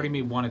already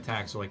made one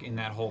attack. So like in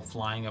that whole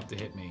flying up to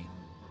hit me,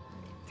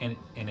 and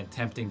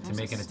attempting to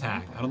make an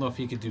attack. I don't know if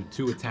he could do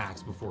 2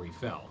 attacks before he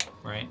fell.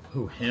 Right.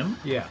 Who, him?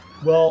 Yeah.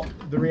 Well,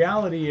 the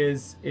reality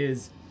is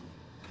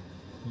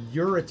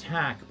your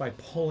attack by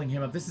pulling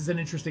him up. This is an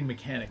interesting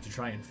mechanic to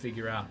try and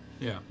figure out.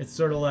 Yeah. It's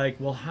sort of like,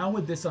 well, how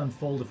would this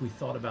unfold if we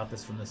thought about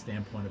this from the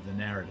standpoint of the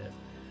narrative?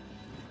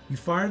 You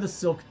fire the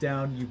silk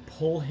down, you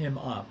pull him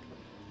up,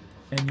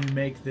 and you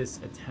make this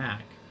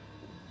attack.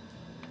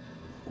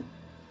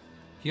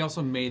 He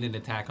also made an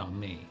attack on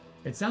me.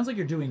 It sounds like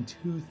you're doing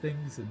 2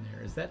 things in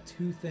there. Is that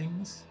 2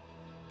 things?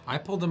 I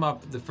pulled him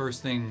up the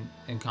first thing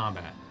in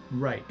combat.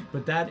 Right,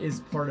 but that's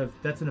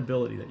an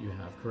ability that you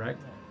have,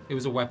 correct? It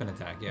was a weapon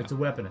attack. Yeah. It's a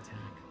weapon attack.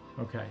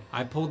 Okay.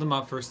 I pulled him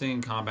up first thing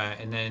in combat,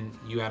 and then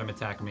you had him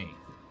attack me.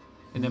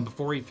 And then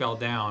before he fell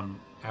down,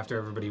 after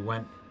everybody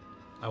went,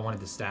 I wanted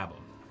to stab him.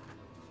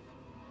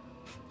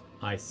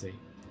 I see.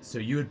 So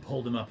you had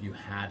pulled him up, you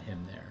had him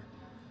there.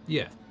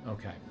 Yeah.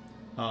 Okay.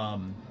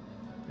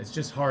 It's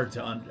just hard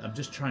to I'm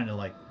just trying to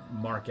like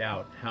mark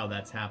out how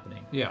that's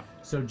happening. Yeah.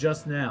 So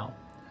just now,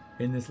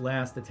 in this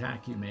last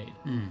attack you made,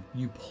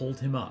 you pulled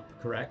him up,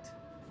 correct?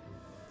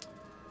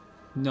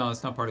 No,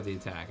 it's not part of the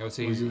attack. I would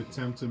say Well, he's you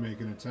attempt to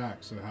make an attack,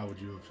 so how would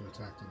you have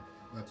attacked him?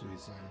 That's what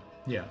he's saying.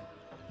 Yeah.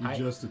 You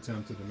just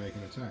attempted to make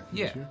an attack, didn't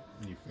Yeah. you?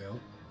 And you failed.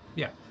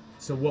 yeah.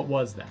 So what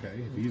was that? Okay,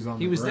 if he's on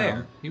He the was ground,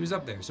 there. He was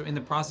up there. So in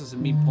the process of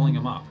me pulling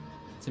him up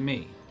to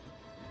me,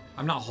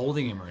 I'm not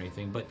holding him or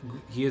anything, but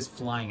he is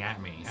flying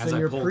at me as So I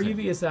your pulled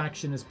previous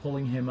action is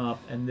pulling him up,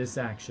 and this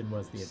action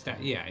was the him. attack.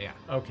 Yeah, yeah.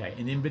 Okay,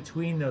 and in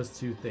between those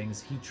 2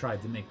 things, he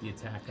tried to make the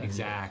attack on you.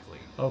 Exactly.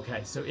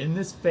 Okay, so in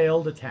this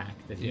failed attack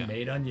that he Yeah.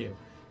 made on you,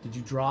 Did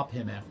you drop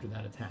him after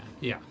that attack?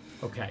 Yeah.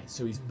 Okay,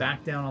 so he's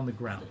back down on the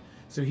ground.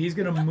 So he's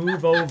going to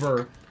move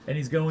over, and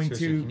he's going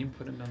Seriously, to... can you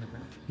put him on the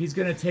ground? He's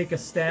going to take a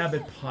stab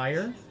at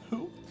Pyre.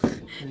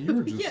 You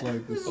were just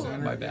like the center.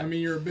 my bad. I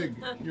mean, you're a big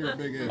egg. My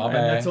And bad.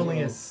 that's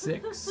only a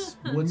 6.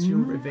 What's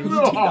your evasion?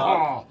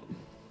 Oh,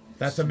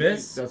 That's a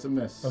miss. that's a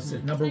miss. Oh, so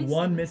number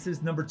 1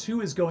 misses. Number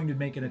 2 is going to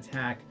make an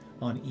attack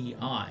on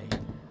EI.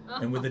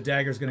 And with the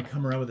dagger is going to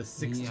come around with a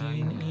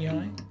 16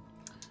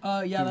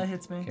 EI. Yeah, that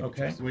hits me.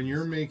 Okay. When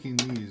you're making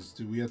these,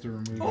 do we have to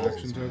remove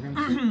action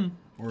tokens?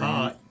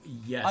 Or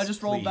Yes. I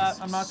just rolled please.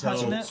 that. I'm not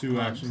touching it.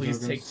 2 action Please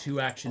tokens? take 2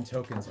 action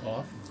tokens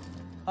off.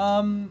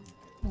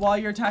 While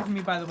you're attacking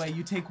me, by the way,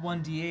 you take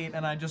 1d8,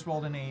 and I just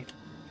rolled an 8.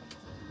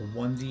 A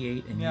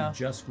 1d8, and Yeah. you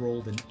just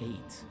rolled an 8.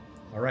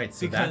 All right,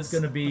 so Because that's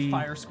going to be... the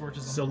fire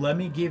scorches them. So let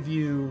me give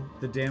you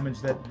the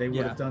damage that they would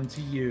Yeah. have done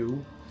to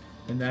you.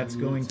 And that's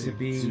You would going to take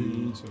be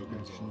 2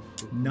 tokens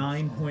off.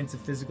 9 points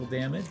of physical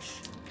damage.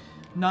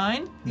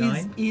 9?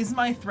 9? Is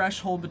my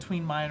threshold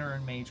between minor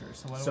and major.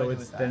 So what do So I do it's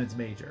with that? then it's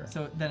major.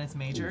 So then it's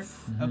major?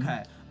 Mm-hmm.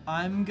 Okay.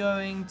 I'm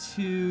going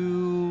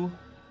to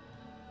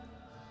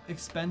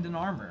expend an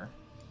armor.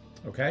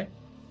 Okay.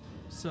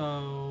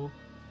 So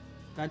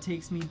that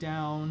takes me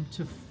down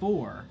to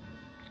 4.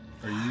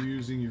 Are you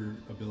using your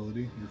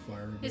ability, your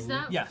fire ability? Is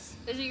that? Yes.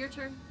 Is it your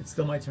turn? It's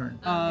still my turn.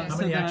 Okay. How so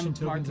many then action I'm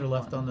tokens are marking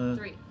left 1. on the...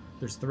 3.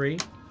 There's 3.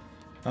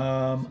 I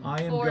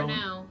am 4 going...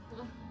 now.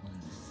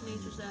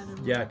 Nature's added.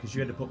 Yeah, because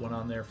you had to put one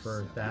on there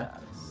for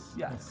that.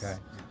 Yes. Okay.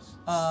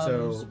 Um,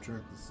 So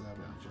Subtract the 7.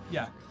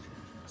 Yeah.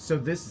 so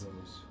this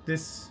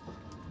Those.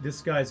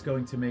 this guy's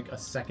going to make a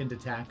second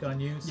attack on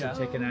you. So Yeah.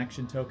 take an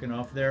action token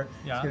off there.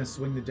 Yeah. He's going to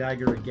swing the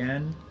dagger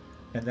again,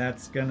 and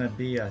that's going to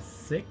be a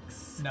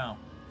 6. No.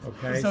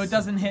 Okay. So it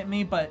doesn't hit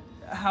me, but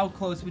how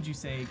close would you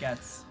say it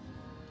gets?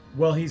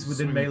 Well, he's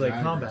within Swing the melee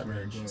dagger, combat it's very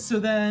range. close. So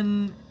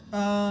then,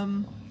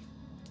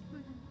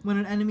 when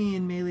an enemy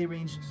in melee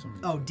range,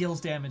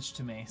 deals damage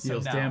to me. So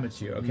Deals no. damage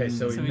to you. Okay,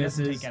 so So he he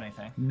doesn't misses. take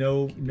anything.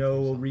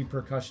 No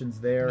repercussions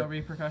there. No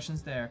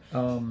repercussions there.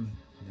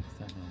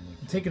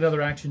 Take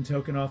another action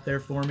token off there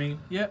for me,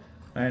 Yep.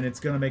 and it's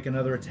going to make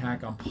another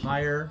attack on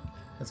Pyre.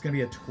 That's going to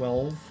be a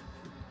 12.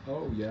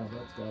 Oh yeah,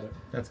 that's got it.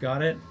 That's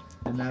got it.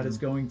 And that is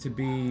going to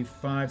be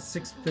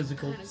 6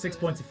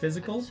 points of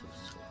physical.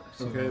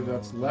 Okay,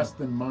 that's less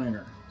than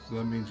minor. So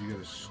that means you get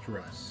a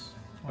stress.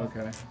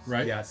 Okay.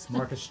 Right? Yes,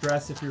 mark a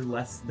stress if you're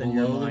less than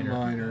Below your the minor.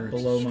 minor. it's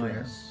Below a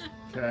minor. stress.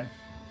 Okay.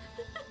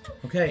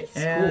 Okay,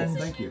 Cool. and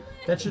Thank you.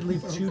 that should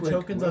leave 2 Quick,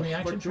 tokens on the what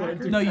action do I do?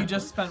 tracker. No, you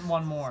just spent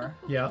 1 more.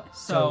 Yeah.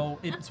 So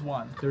it's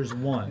 1. there's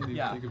 1.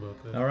 Yeah. Think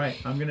about that. All right,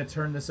 I'm going to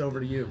turn this over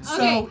to you.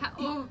 Okay.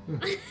 So-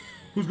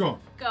 Who's going?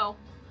 Go.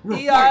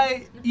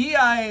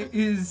 EI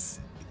is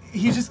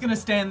he's just gonna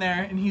stand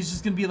there and he's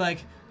just gonna be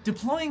like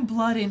deploying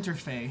blood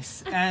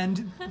interface,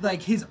 and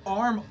like his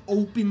arm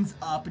opens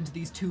up into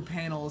these 2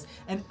 panels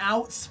and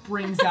out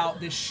springs out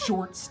this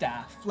short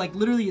staff. Like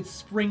literally it's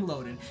spring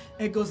loaded.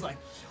 It goes like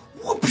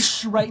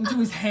whoosh right into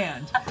his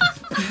hand.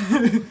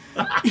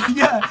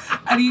 Yeah,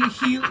 and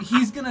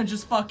he's gonna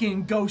just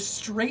fucking go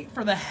straight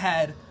for the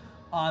head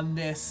on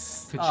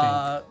this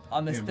Ka-chink.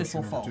 on this Yeah,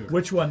 thistle number folk. 2.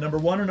 Which one? Number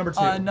 1 or number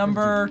 2?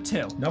 Number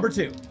 2. Number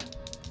 2.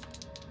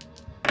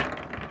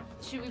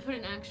 Should we put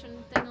an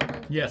action thing on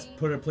the Yes,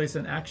 thingy? place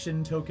an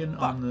action token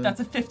Fuck, on the...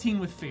 that's a 15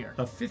 with fear.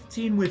 a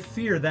 15 with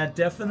fear. That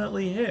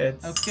definitely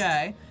hits.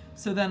 Okay.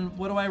 So then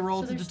what do I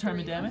roll So to there's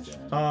determine 3 damage?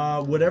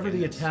 Whatever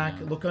the attack,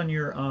 look on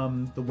your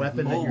the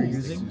weapon that you're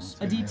using.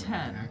 A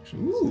D10.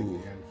 Actions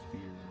Ooh. and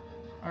fear.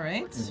 All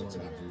right. To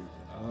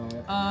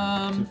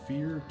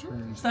fear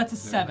turns. So that's a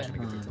their 7.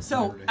 turn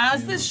So to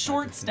as him this if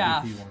short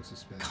staff he wants to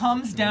spend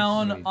comes fear.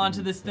 down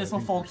onto this thistle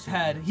folk's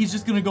head, he's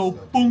just gonna go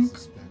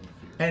boonk.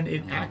 And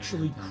it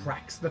actually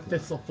cracks the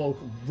thistlefolk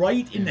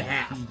right in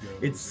half.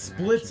 It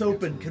splits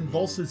open,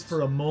 convulses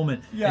for a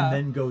moment, Yeah. and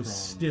then goes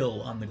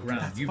still on the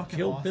ground. That's You've fucking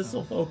killed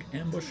awesome. Thistlefolk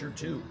Ambusher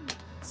 2.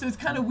 So it's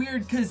kind of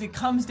weird because it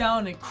comes down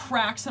and it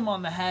cracks him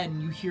on the head,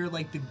 and you hear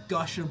like the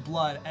gush of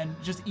blood, and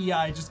just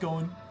EI just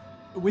going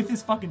with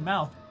his fucking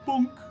mouth,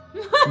 boonk.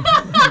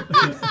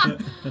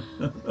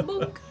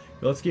 Boink.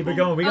 Let's keep it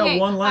going. We got Okay,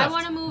 one left. I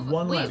want to move.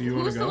 One Wait, left. Do you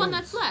wanna who's the go? one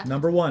that's left?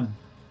 Number 1.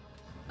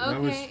 That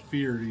was Okay.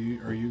 fear.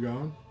 Are you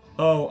going?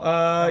 Oh,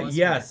 was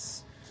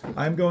yes.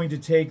 I'm going to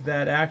take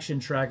that action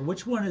track.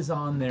 Which one is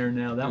on there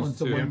now? That one's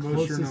the one Ambusher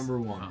closest. number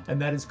 1.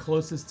 And that is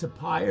closest to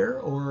Pyre,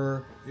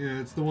 or Yeah,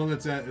 it's the one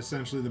that's at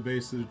essentially the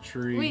base of the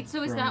tree. Wait,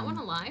 so is that from- one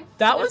alive?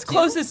 That There's was 2?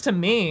 closest to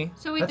me.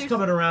 So wait, that's there's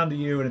coming around to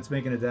you, and it's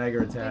making a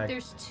dagger wait, attack.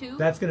 there's 2.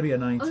 That's going to be a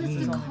Oh, that's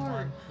 19. the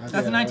card.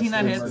 That's a 19,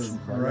 that hits.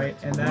 All right,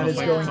 and that is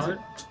Yeah. going to.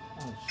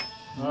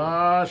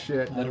 Ah,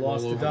 shit. I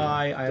lost a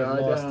die. I have Die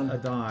lost down. a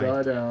die.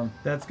 Die down.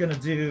 That's going to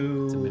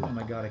do. Oh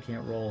my god, I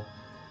can't roll.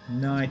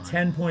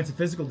 10 points of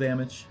physical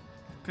damage.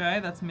 Okay,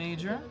 that's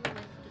major.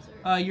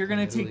 You're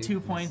gonna take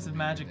 2 points of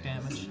magic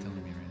damage.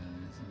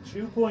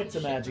 2 points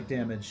of magic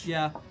damage.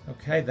 Yeah.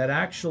 Okay, that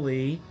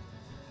actually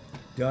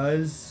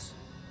does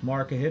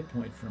mark a hit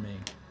point for me.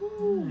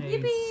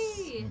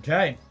 Yippee!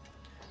 Okay.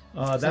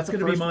 That's the going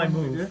to be first my one we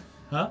move. did?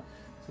 Huh?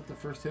 Is that the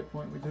first hit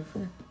point we did for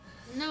you?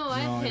 No, No,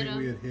 I've I hit think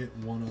we him. had hit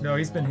one of No,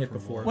 he's been them hit for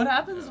before. What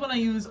happens when I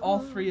use all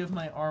 3 of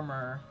my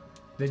armor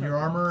Then your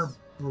armor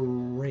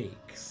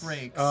breaks.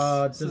 breaks?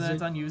 Does so that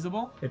it's it,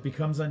 unusable it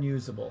becomes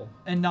unusable.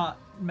 and not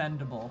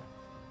mendable.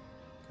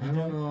 I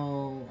don't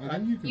know. I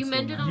think you can You still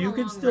mended mend on it. You a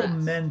can long still rest.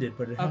 mend it,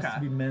 but it has Okay. to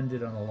be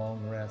mended on a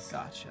long rest.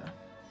 Gotcha.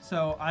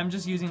 So I'm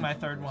just using my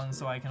 3rd one,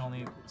 so I can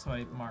only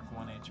I mark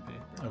 1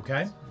 HP.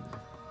 Okay.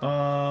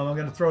 I'm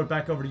gonna throw it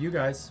back over to you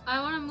guys. I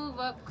want to move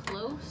up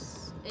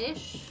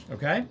close-ish.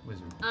 Okay.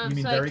 Wizard. You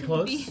mean so very I can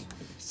close? Be,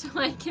 so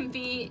I can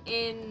be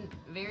in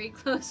very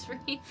close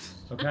range.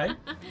 Okay.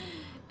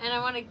 And I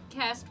want to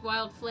cast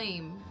Wild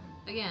Flame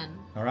again.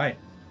 All right.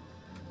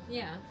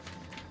 Yeah.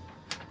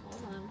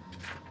 Hold on.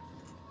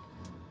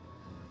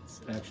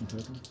 Action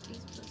token. He's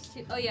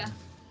 +2. Oh yeah.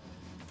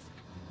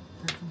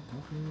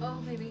 Oh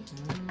baby.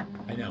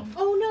 I know.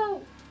 Oh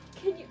no!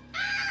 Can you?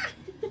 Ah!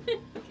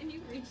 Can you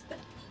reach that?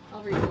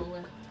 I'll re-roll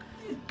it.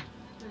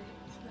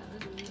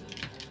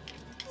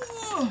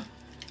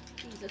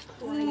 Jesus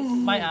Christ.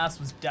 My ass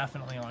was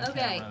definitely on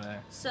Okay. camera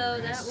there. So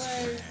that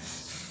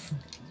was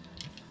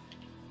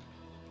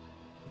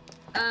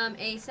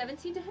a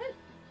 17 to hit.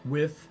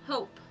 With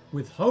Hope.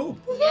 hope.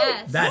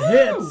 Yes. That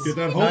hits. Get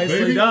that hope, Nicely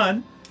baby.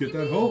 done. Get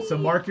that hope. So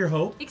mark your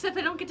hope. Except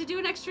I don't get to do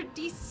an extra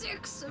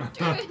d6 of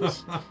damage.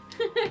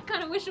 I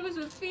kind of wish it was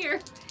with fear.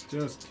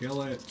 Just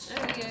kill it.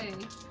 Okay.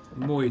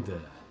 Moida.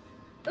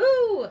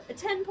 Ooh,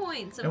 10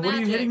 points of And what are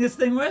magic. you hitting this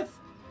thing with?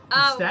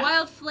 Staff?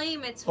 Wild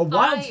flame. It's A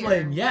wild fire.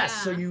 flame, yes.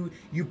 Yeah. So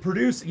you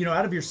produce,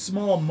 out of your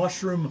small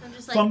mushroom I'm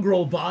just like-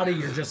 fungal body,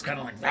 you're just kind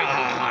of like, and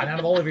out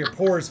of all of your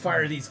pores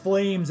fire these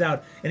flames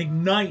out and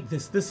ignite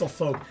this thistle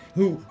folk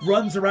who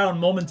runs around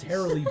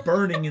momentarily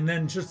burning and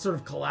then just sort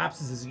of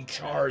collapses as he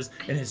chars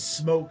and his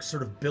smoke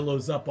sort of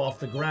billows up off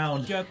the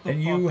ground. Get the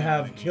And you fuck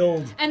have out of here.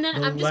 killed And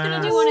then the I'm just gonna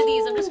do last- one of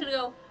these. I'm just gonna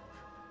go,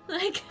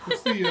 like,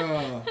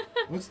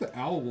 What's the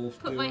owl wolf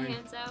put doing? my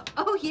hands out.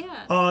 Oh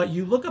yeah.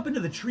 You look up into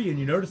the tree and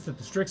you notice that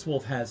the Strix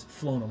Wolf has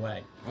flown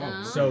away.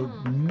 Oh. So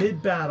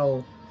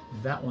mid-battle,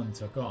 that one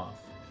took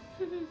off.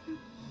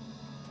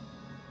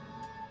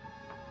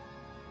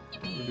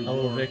 A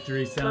little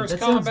victory sound. First That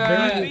sounds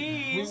combat.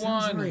 very, We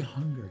sounds won. very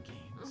Hunger Games.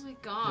 Oh my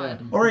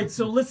god. All right,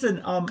 so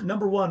listen.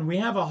 Number one, we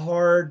have a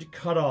hard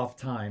cutoff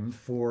time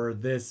for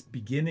this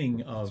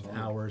beginning of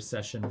our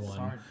session one.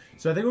 hard.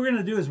 So I think what we're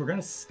going to do is we're going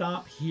to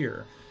stop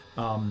here,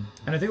 and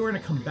I think we're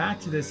going to come back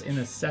to this in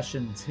a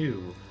session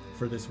 2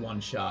 for this one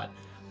shot.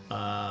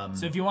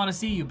 So if you want to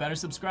see, you better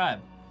subscribe.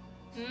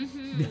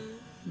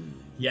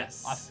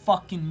 Yes. I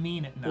fucking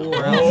mean it now.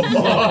 Or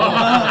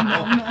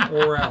else.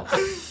 Or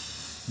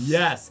else.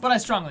 Yes. But I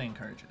strongly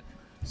encourage it.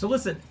 So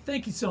listen,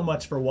 thank you so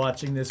much for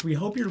watching this. We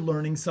hope you're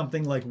learning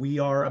something like we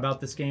are about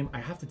this game. I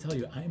have to tell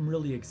you, I'm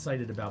really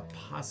excited about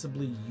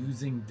possibly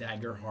using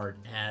Daggerheart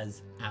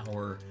as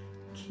our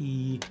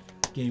key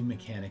game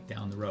mechanic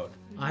down the road.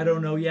 I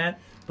don't know yet,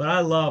 but I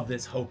love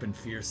this hope and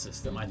fear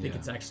system. I think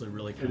it's actually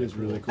really kind It of is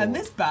really cool. And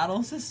this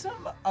battle system,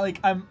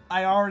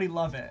 I already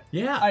love it.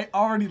 Yeah. I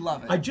already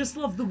love it. I just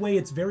love the way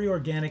it's very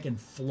organic and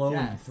flowing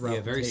Yes. throughout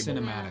Yeah, very the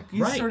table. cinematic.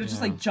 you right, sort of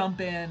just yeah. like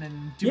jump in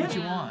and do what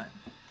you Yeah. want.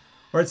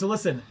 All right, so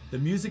listen, the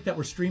music that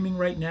we're streaming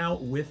right now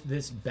with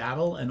this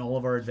battle and all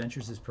of our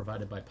adventures is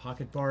provided by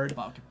Pocket Bard.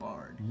 Pocket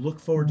Bard. Look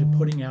forward to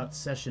putting out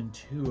session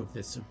 2 of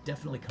this, so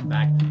definitely come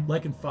back,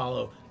 like and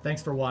follow.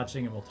 Thanks for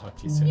watching, and we'll talk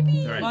to you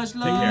soon. All right, Much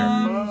take care.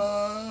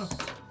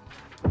 love.